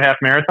plan for a half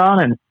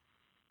marathon, and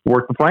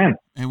worked the plan.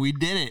 And we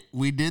did it.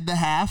 We did the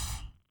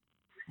half,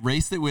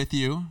 raced it with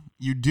you.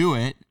 You do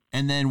it.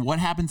 And then what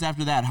happens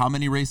after that? How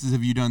many races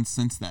have you done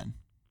since then?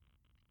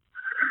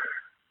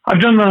 I've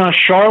done the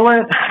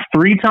Charlotte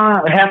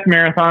half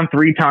marathon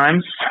 3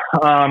 times.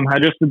 I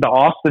just did the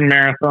Austin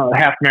marathon,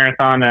 half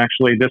marathon,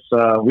 actually this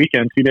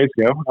weekend, 2 days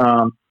ago,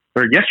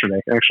 or yesterday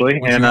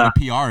actually. And you got a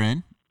PR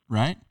in,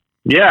 right?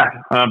 Yeah,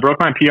 broke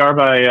my PR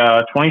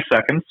by 20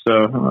 seconds,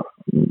 so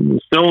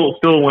still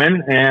a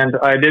win. And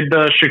I did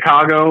the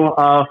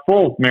Chicago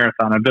full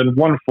marathon. I've done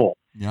one full.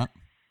 Yep,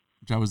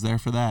 which I was there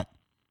for that.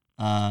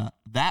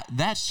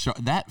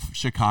 That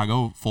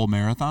Chicago full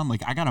marathon,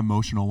 like I got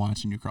emotional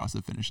watching you cross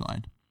the finish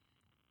line.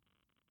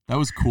 That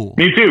was cool.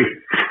 Me too.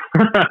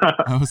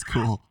 That was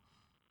cool.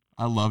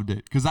 I loved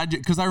it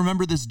because I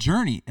remember this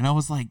journey and I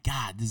was like,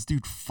 God, this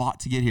dude fought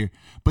to get here.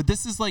 But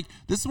this is what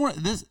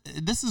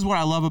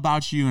I love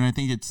about you, and I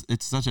think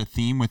it's such a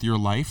theme with your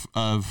life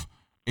of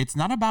it's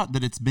not about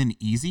that it's been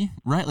easy,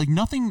 right? Like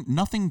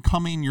nothing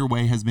coming your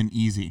way has been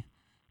easy,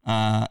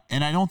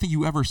 and I don't think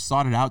you ever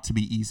sought it out to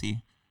be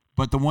easy.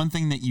 But the one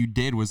thing that you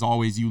did was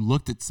always you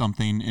looked at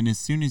something, and as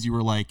soon as you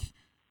were like,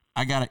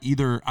 I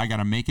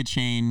gotta make a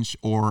change,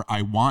 or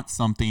I want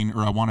something,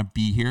 or I want to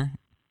be here.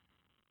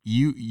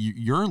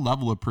 Your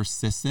level of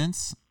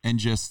persistence and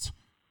just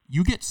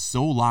you get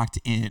so locked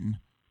in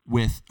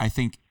with, I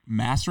think,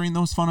 mastering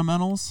those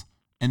fundamentals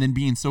and then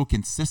being so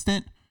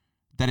consistent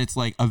that it's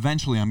like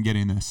eventually I'm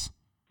getting this,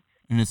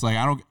 and it's like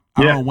I don't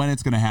know when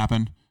it's gonna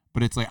happen,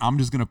 but it's like I'm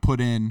just gonna put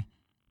in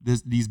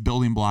these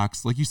building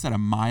blocks, like you said, a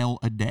mile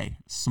a day,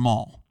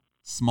 small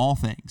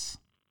things,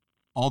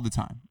 all the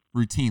time,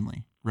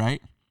 routinely,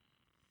 right?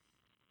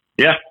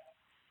 Yeah,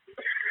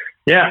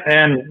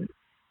 and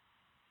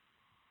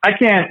I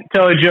can't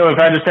tell you, Joe, if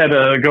I just had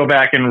to go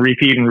back and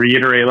repeat and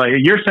reiterate, like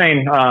you're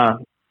saying,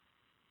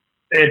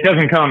 it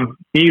doesn't come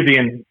easy,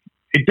 and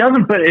it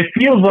doesn't, but it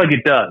feels like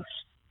it does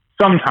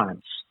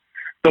sometimes.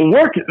 The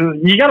work,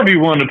 you got to be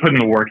willing to put in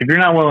the work. If you're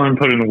not willing to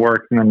put in the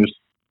work, then just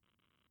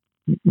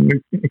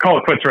call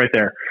it quits right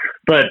there.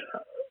 But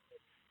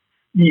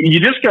you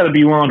just got to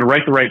be willing to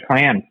write the right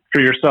plan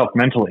for yourself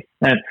mentally.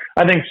 And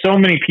I think so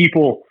many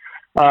people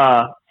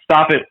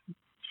stop at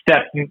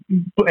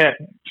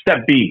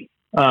step B.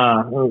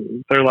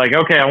 They're like,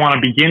 okay, I want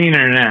a beginning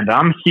and an end.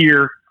 I'm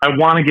here. I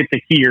want to get to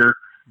here,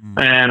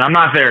 and I'm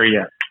not there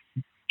yet.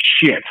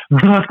 Shit.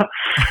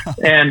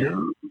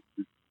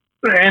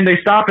 and they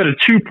stop at a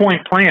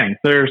 2-point plan.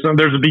 There's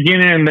a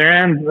beginning and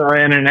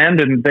an end,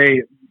 and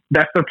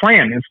that's their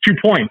plan. It's 2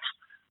 points.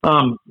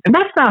 And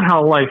that's not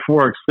how life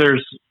works.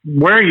 There's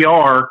where you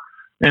are,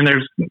 and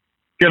there's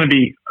going to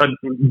be a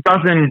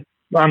dozen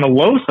on the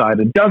low side,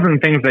 a dozen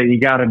things that you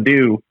got to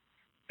do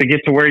to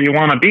get to where you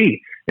want to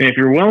be. And if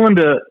you're willing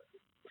to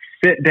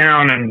sit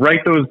down and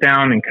write those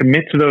down and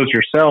commit to those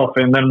yourself,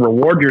 and then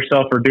reward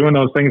yourself for doing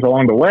those things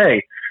along the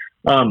way,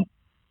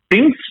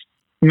 things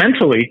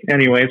mentally,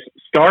 anyways,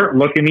 start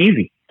looking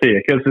easy to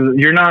you, because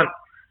you're not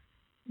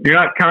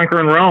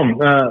conquering Rome.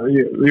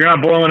 You're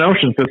not blowing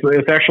oceans.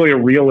 It's actually a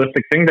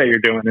realistic thing that you're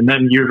doing. And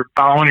then you're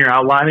following your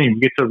outline, and you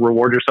get to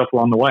reward yourself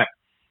along the way.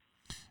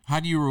 How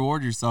do you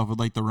reward yourself with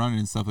like the running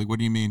and stuff? Like, what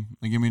do you mean?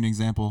 Like, give me an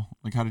example.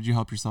 Like, how did you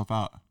help yourself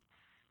out?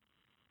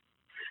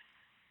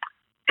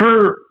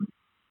 For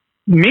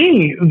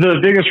me, the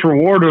biggest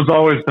reward was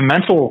always the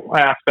mental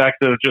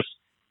aspect of just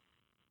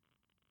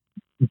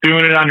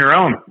doing it on your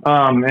own,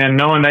 and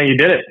knowing that you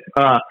did it.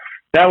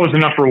 That was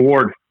enough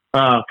reward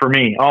for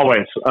me,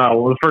 always.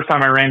 The first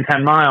time I ran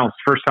 10 miles,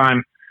 first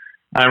time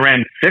I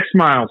ran 6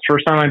 miles,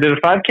 first time I did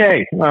a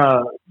 5K,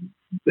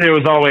 it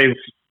was always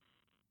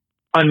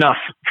enough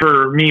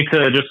for me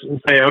to just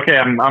say, okay,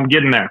 I'm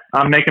getting there.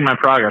 I'm making my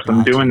progress.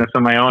 I'm doing this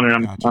on my own,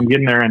 and I'm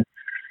getting there. And,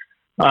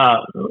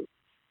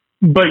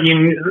 but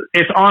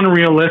it's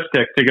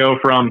unrealistic to go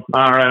from,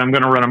 all right, I'm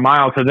going to run a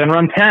mile to then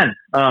run 10.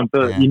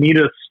 You need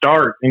to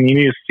start, and you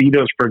need to see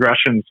those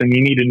progressions, and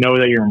you need to know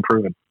that you're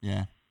improving.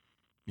 Yeah.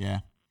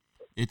 Yeah.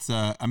 It's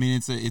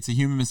it's a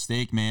human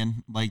mistake,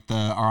 man. Like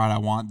all right, I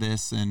want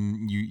this,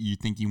 and you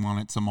think you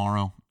want it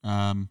tomorrow.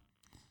 And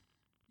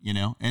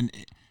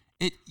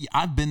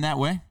I've been that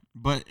way,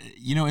 but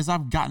as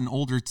I've gotten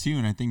older too,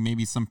 and I think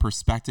maybe some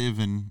perspective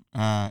and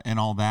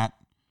all that,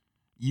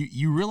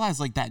 you realize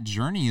like that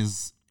journey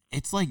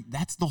it's like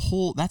that's the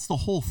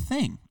whole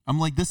thing. I'm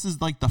like, this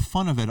is like the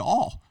fun of it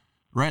all,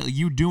 right? Like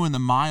you doing the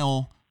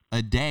mile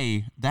a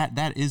day,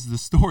 that is the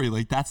story.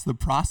 Like that's the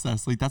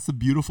process. Like that's the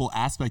beautiful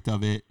aspect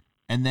of it.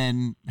 And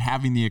then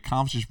having the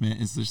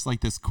accomplishment is just like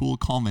this cool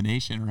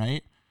culmination,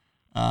 right?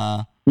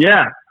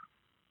 Yeah.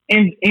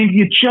 And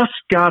you just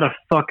gotta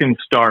fucking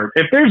start.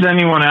 If there's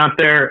anyone out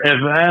there, if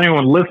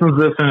anyone listens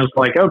to this and is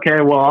like,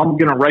 okay, well, I'm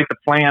gonna write the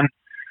plan,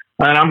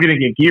 and I'm gonna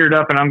get geared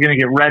up, and I'm gonna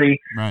get ready.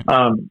 Right.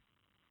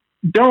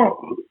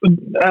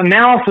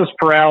 Analysis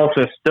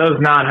paralysis does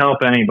not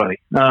help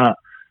anybody.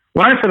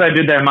 When I said I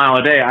did that mile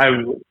a day,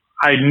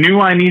 I knew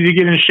I needed to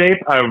get in shape.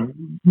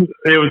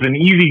 It was an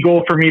easy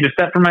goal for me to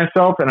set for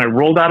myself, and I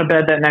rolled out of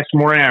bed that next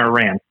morning and I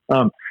ran.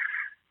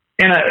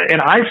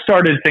 And I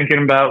started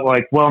thinking about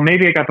like, well,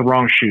 maybe I got the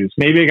wrong shoes.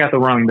 Maybe I got the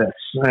wrong this.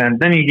 And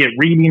then you get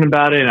reading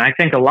about it. And I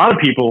think a lot of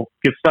people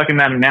get stuck in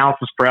that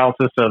analysis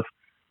paralysis of,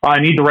 oh, I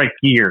need the right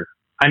gear.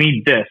 I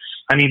need this.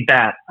 I need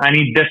that. I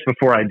need this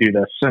before I do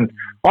this. And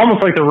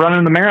almost like they're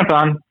running the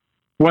marathon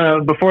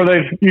before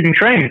they've even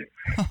trained.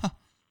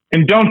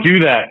 And don't do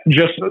that.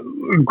 Just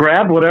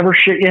grab whatever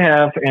shit you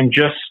have and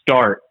just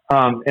start.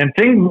 and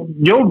things,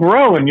 you'll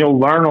grow and you'll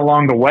learn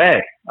along the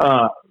way.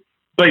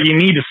 But you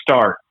need to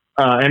start,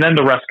 and then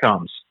the rest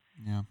comes.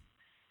 Yeah.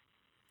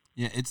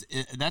 Yeah,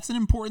 that's an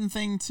important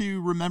thing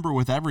to remember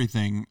with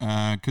everything,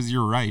 because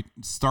you're right.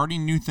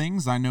 Starting new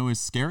things, I know, is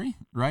scary,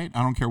 right?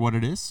 I don't care what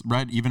it is,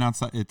 right? Even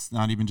outside, it's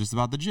not even just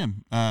about the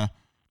gym. I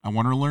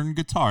want to learn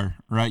guitar,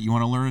 right? You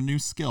want to learn a new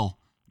skill,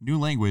 new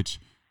language.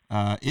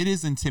 It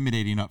is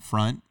intimidating up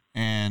front,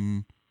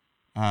 and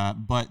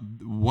but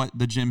what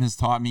the gym has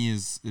taught me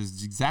is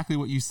exactly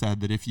what you said,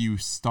 that if you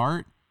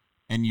start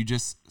and you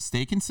just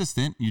stay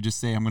consistent, you just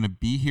say, I'm going to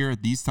be here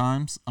at these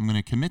times, I'm going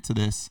to commit to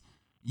this,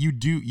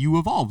 you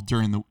evolve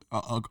during the,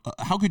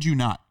 how could you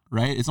not,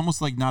 right? It's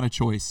almost like not a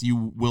choice.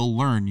 You will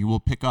learn, you will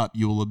pick up,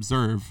 you will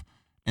observe,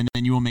 and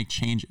then you will make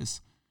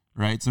changes,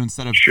 right? So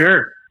instead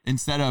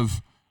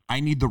of, I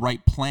need the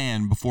right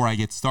plan before I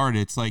get started,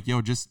 it's like,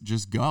 yo,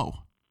 just go.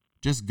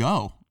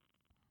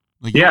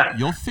 Like,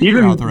 you'll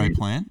figure out the right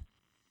plan.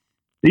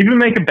 Even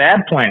make a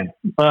bad plan.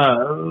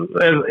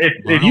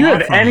 If you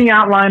have any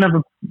outline of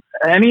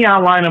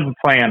a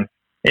plan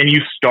and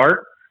you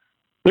start,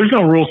 there's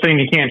no rule saying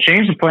you can't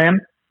change the plan,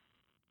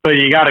 but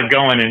you got to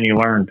go in and you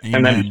learn. Amen.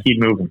 And then keep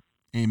moving.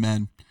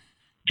 Amen.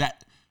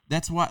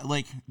 That's why,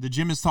 like, the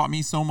gym has taught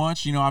me so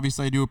much. You know,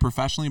 obviously I do it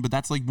professionally, but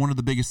that's like one of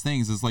the biggest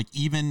things is, like,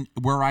 even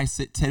where I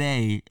sit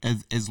today,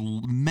 as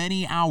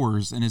many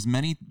hours and as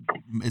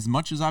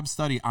much as I've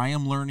studied, I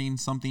am learning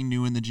something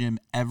new in the gym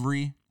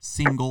every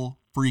single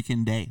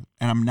freaking day.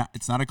 And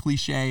it's not a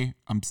cliche.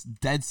 I'm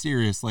dead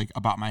serious, like,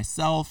 about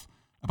myself,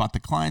 about the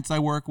clients I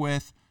work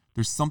with.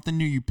 There's something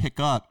new you pick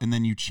up and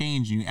then you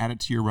change and you add it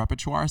to your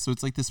repertoire. So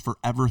it's like this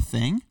forever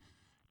thing.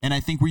 And I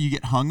think where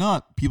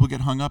people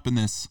get hung up in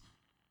this,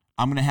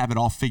 I'm going to have it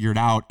all figured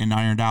out and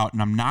ironed out,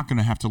 and I'm not going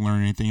to have to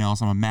learn anything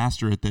else. I'm a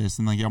master at this.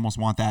 And like, you almost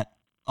want that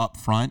up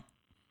front,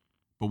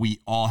 but we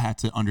all have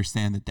to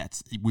understand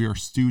that we are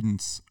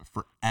students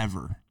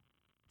forever.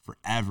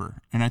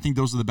 And I think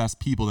those are the best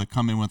people that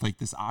come in with like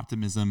this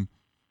optimism,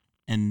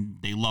 and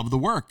they love the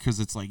work because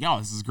it's like, yo,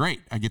 this is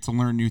great. I get to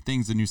learn new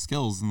things and new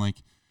skills and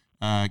like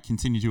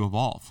continue to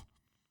evolve.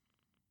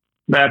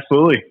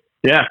 Absolutely.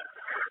 Yeah.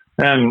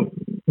 And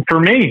for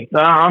me,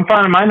 I'm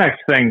finding my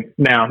next thing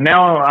now.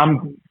 Now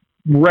I'm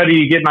ready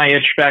to get my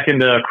itch back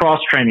into cross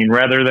training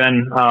rather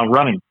than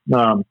running,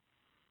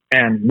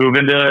 and move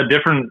into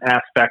different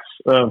aspects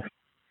of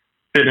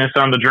fitness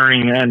on the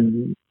journey.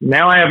 And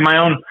now I have my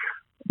own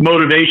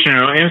motivation,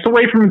 and it's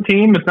away from the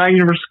team. It's not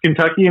University of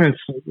Kentucky, and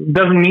it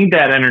doesn't need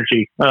that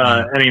energy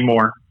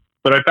anymore.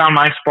 But I found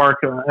my spark,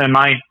 and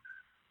I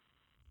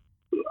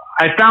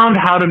found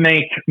how to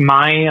make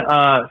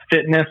my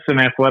fitness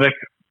and athletic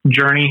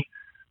journey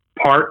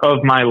part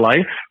of my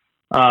life,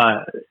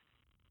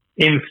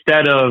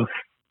 instead of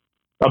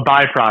a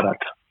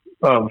byproduct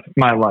of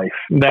my life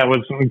that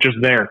was just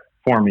there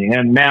for me.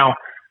 And now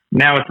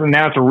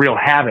it's a real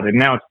habit, and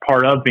now it's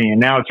part of me, and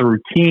now it's a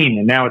routine,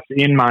 and now it's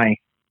in my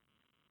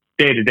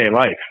day-to-day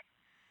life.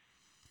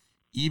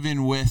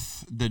 Even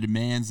with the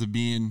demands of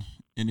being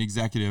an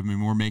executive, I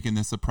mean, we're making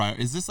this a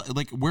priority. Is this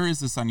like, where is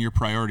this on your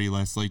priority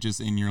list? Like,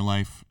 just in your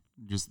life,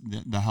 just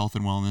the health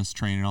and wellness,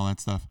 training, all that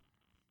stuff.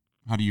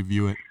 How do you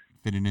view it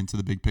fitting into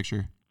the big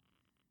picture?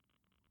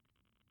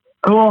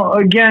 Well,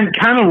 again,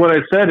 kind of what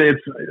I said,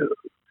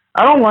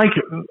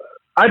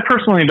 I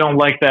personally don't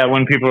like that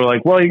when people are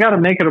like, well, you got to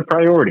make it a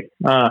priority.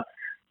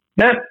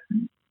 That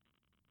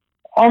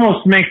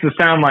almost makes it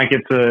sound like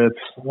it's a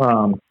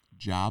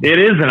job. It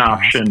is an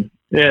option.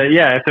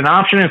 Yeah, it's an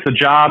option. It's a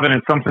job, and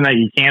it's something that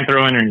you can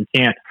throw in or you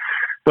can't.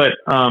 But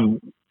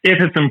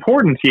if it's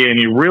important to you and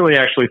you really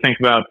actually think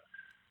about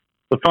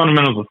the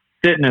fundamentals of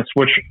fitness,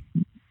 which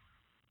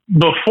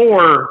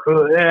before,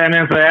 and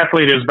as an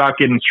athlete, is about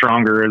getting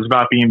stronger, is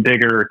about being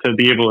bigger, to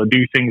be able to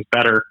do things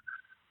better.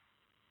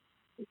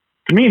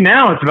 To me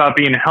now, it's about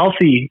being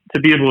healthy to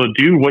be able to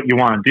do what you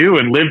want to do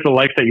and live the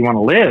life that you want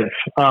to live.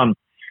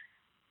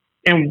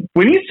 And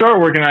when you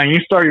start working on it, you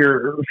start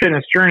your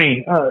fitness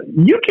journey,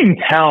 you can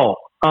tell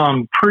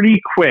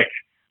pretty quick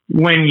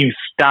when you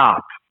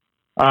stop,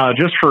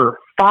 just for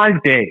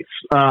 5 days,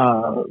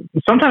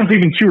 sometimes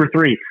even 2 or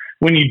 3,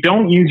 when you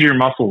don't use your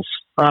muscles.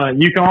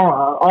 You can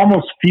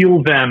almost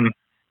feel them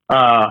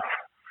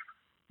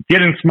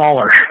getting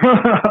smaller,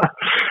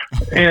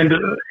 and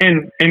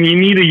you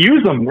need to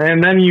use them,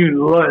 and then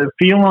you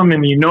feel them,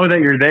 and you know that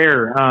you're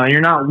there.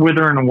 You're not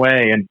withering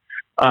away, and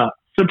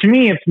so to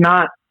me, it's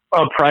not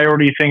a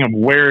priority thing of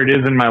where it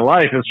is in my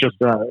life. It's just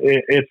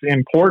it's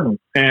important,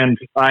 and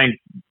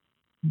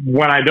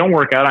when I don't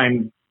work out,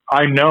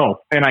 I know,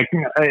 and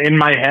in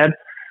my head,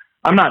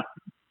 I'm not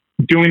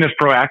doing this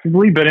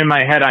proactively, but in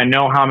my head, I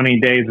know how many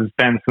days it's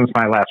been since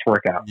my last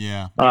workout.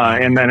 Yeah.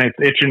 And then it's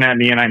itching at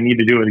me, and I need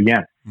to do it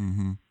again.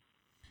 Mm-hmm.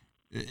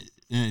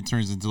 It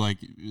turns into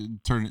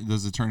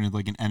does it turn into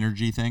like an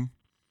energy thing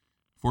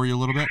for you a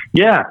little bit?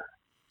 Yeah.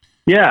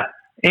 Yeah.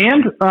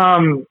 And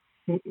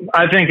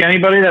I think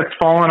anybody that's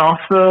fallen off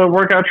the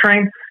workout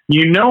train,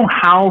 you know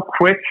how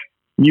quick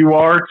you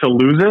are to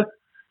lose it.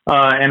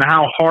 and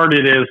how hard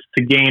it is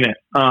to gain it.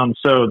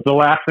 So the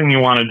last thing you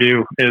want to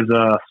do is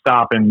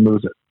stop and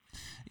lose it.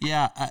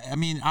 Yeah, I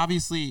mean,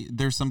 obviously,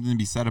 there's something to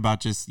be said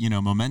about just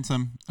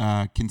momentum,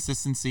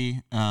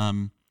 consistency,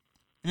 and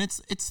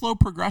it's slow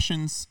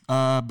progressions,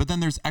 but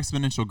then there's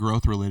exponential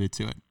growth related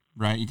to it,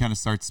 right? You kind of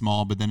start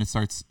small, but then it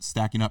starts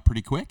stacking up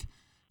pretty quick.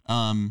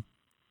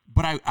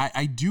 But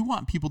I do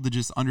want people to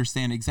just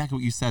understand exactly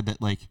what you said, that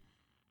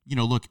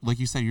look, like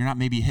you said, you're not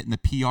maybe hitting the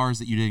PRs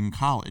that you did in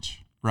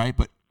college, right?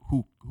 But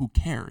who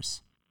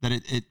cares? That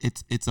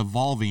it's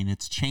evolving,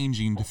 it's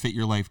changing to fit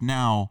your life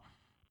now.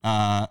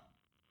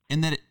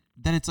 And that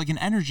it's like an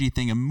energy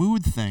thing, a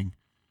mood thing,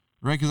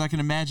 right? Because I can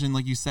imagine,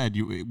 like you said,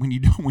 when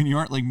you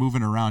aren't like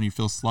moving around, you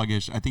feel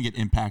sluggish. I think it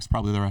impacts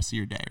probably the rest of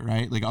your day,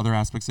 right? Like other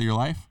aspects of your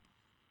life.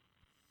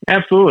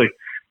 Absolutely.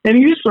 And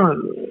you just,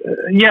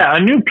 a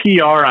new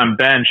PR on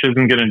bench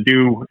isn't going to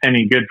do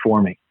any good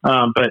for me.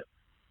 But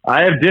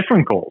I have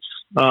different goals.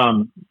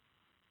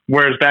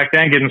 Whereas back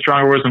then, getting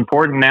stronger was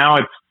important. Now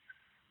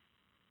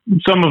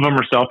some of them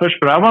are selfish,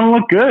 but I want to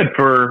look good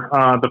for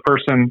the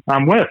person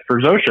I'm with, for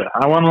Zosha.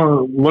 I want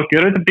to look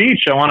good at the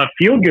beach. I want to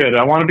feel good.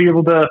 I want to be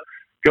able to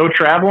go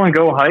travel and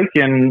go hike.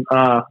 And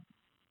I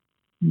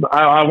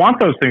want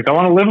those things. I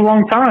want to live a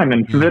long time,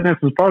 and fitness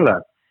is part of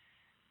that.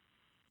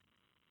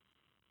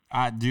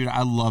 Dude,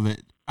 I love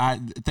it. I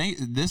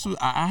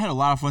had a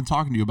lot of fun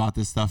talking to you about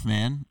this stuff,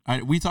 man.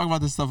 We talk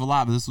about this stuff a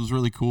lot, but this was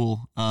really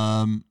cool.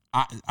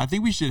 I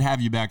think we should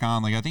have you back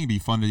on. Like, I think it'd be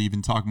fun to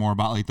even talk more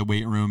about like the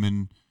weight room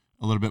and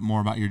a little bit more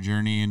about your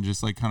journey and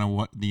just like kind of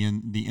what the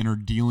inner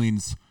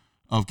dealings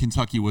of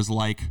Kentucky was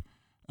like,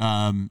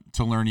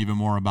 to learn even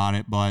more about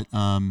it. But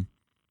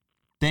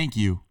thank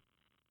you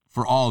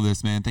for all of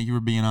this, man. Thank you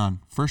for being on.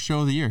 First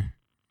show of the year.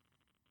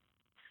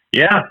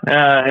 Yeah,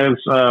 it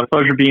was a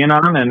pleasure being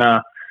on. And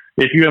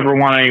if you ever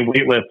want any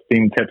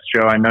weightlifting tips,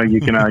 Joe, I know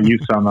you can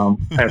use some. I'm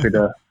happy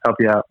to help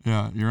you out.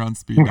 Yeah, you're on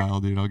speed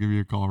dial, dude. I'll give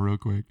you a call real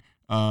quick.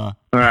 All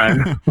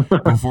right.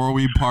 Before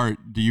we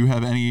part, do you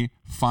have any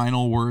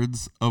final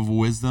words of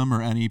wisdom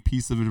or any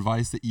piece of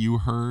advice that you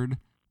heard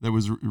that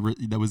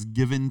was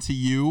given to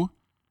you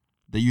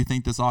that you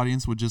think this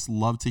audience would just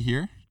love to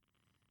hear?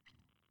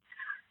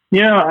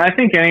 I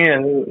think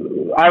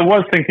I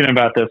was thinking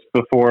about this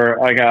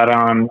before I got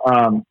on.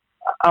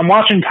 I'm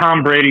watching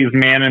Tom Brady's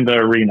Man in the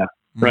Arena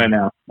right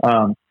now.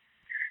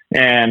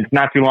 And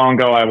not too long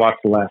ago, I watched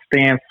The Last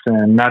Dance,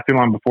 and not too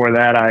long before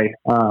that, I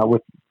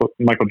with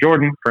Michael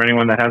Jordan, for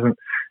anyone that hasn't.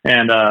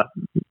 And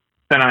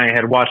then I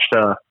had watched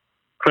a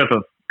clip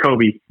of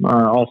Kobe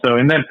also,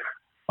 and then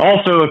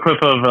also a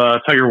clip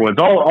of Tiger Woods,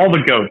 all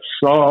the GOATs,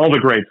 all the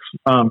greats.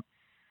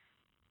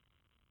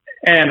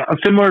 And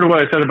similar to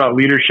what I said about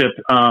leadership,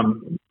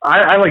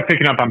 I like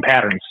picking up on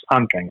patterns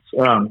on things,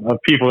 of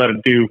people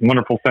that do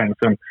wonderful things.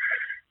 And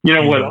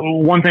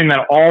one thing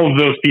that all of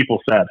those people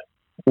said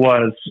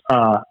was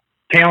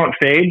talent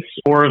fades,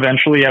 or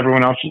eventually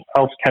everyone else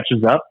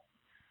catches up.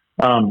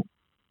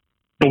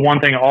 The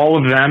one thing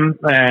all of them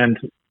and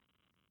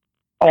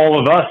all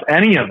of us,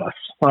 any of us,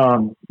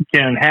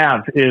 can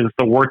have is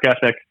the work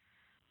ethic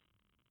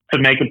to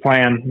make a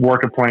plan,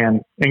 work a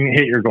plan, and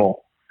hit your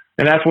goal.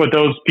 And that's what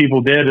those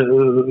people did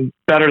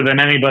better than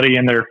anybody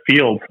in their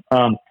field.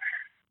 And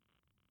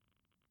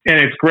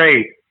it's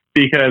great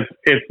because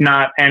it's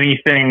not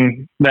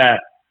anything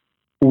that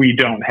we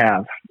don't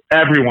have.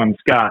 Everyone's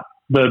got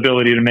the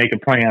ability to make a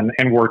plan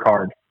and work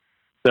hard.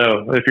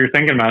 So if you're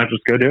thinking about it,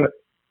 just go do it.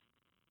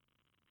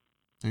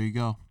 There you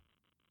go.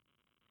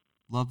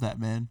 Love that,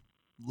 man.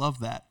 Love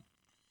that.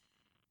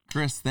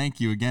 Chris, thank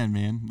you again,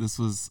 man. This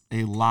was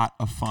a lot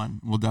of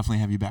fun. We'll definitely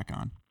have you back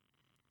on.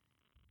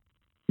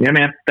 Yeah,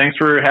 man. Thanks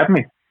for having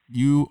me.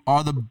 You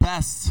are the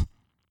best,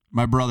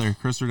 my brother.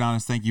 Chris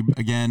Radonis, thank you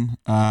again.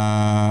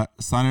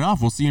 Signing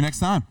off. We'll see you next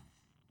time.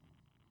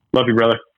 Love you, brother.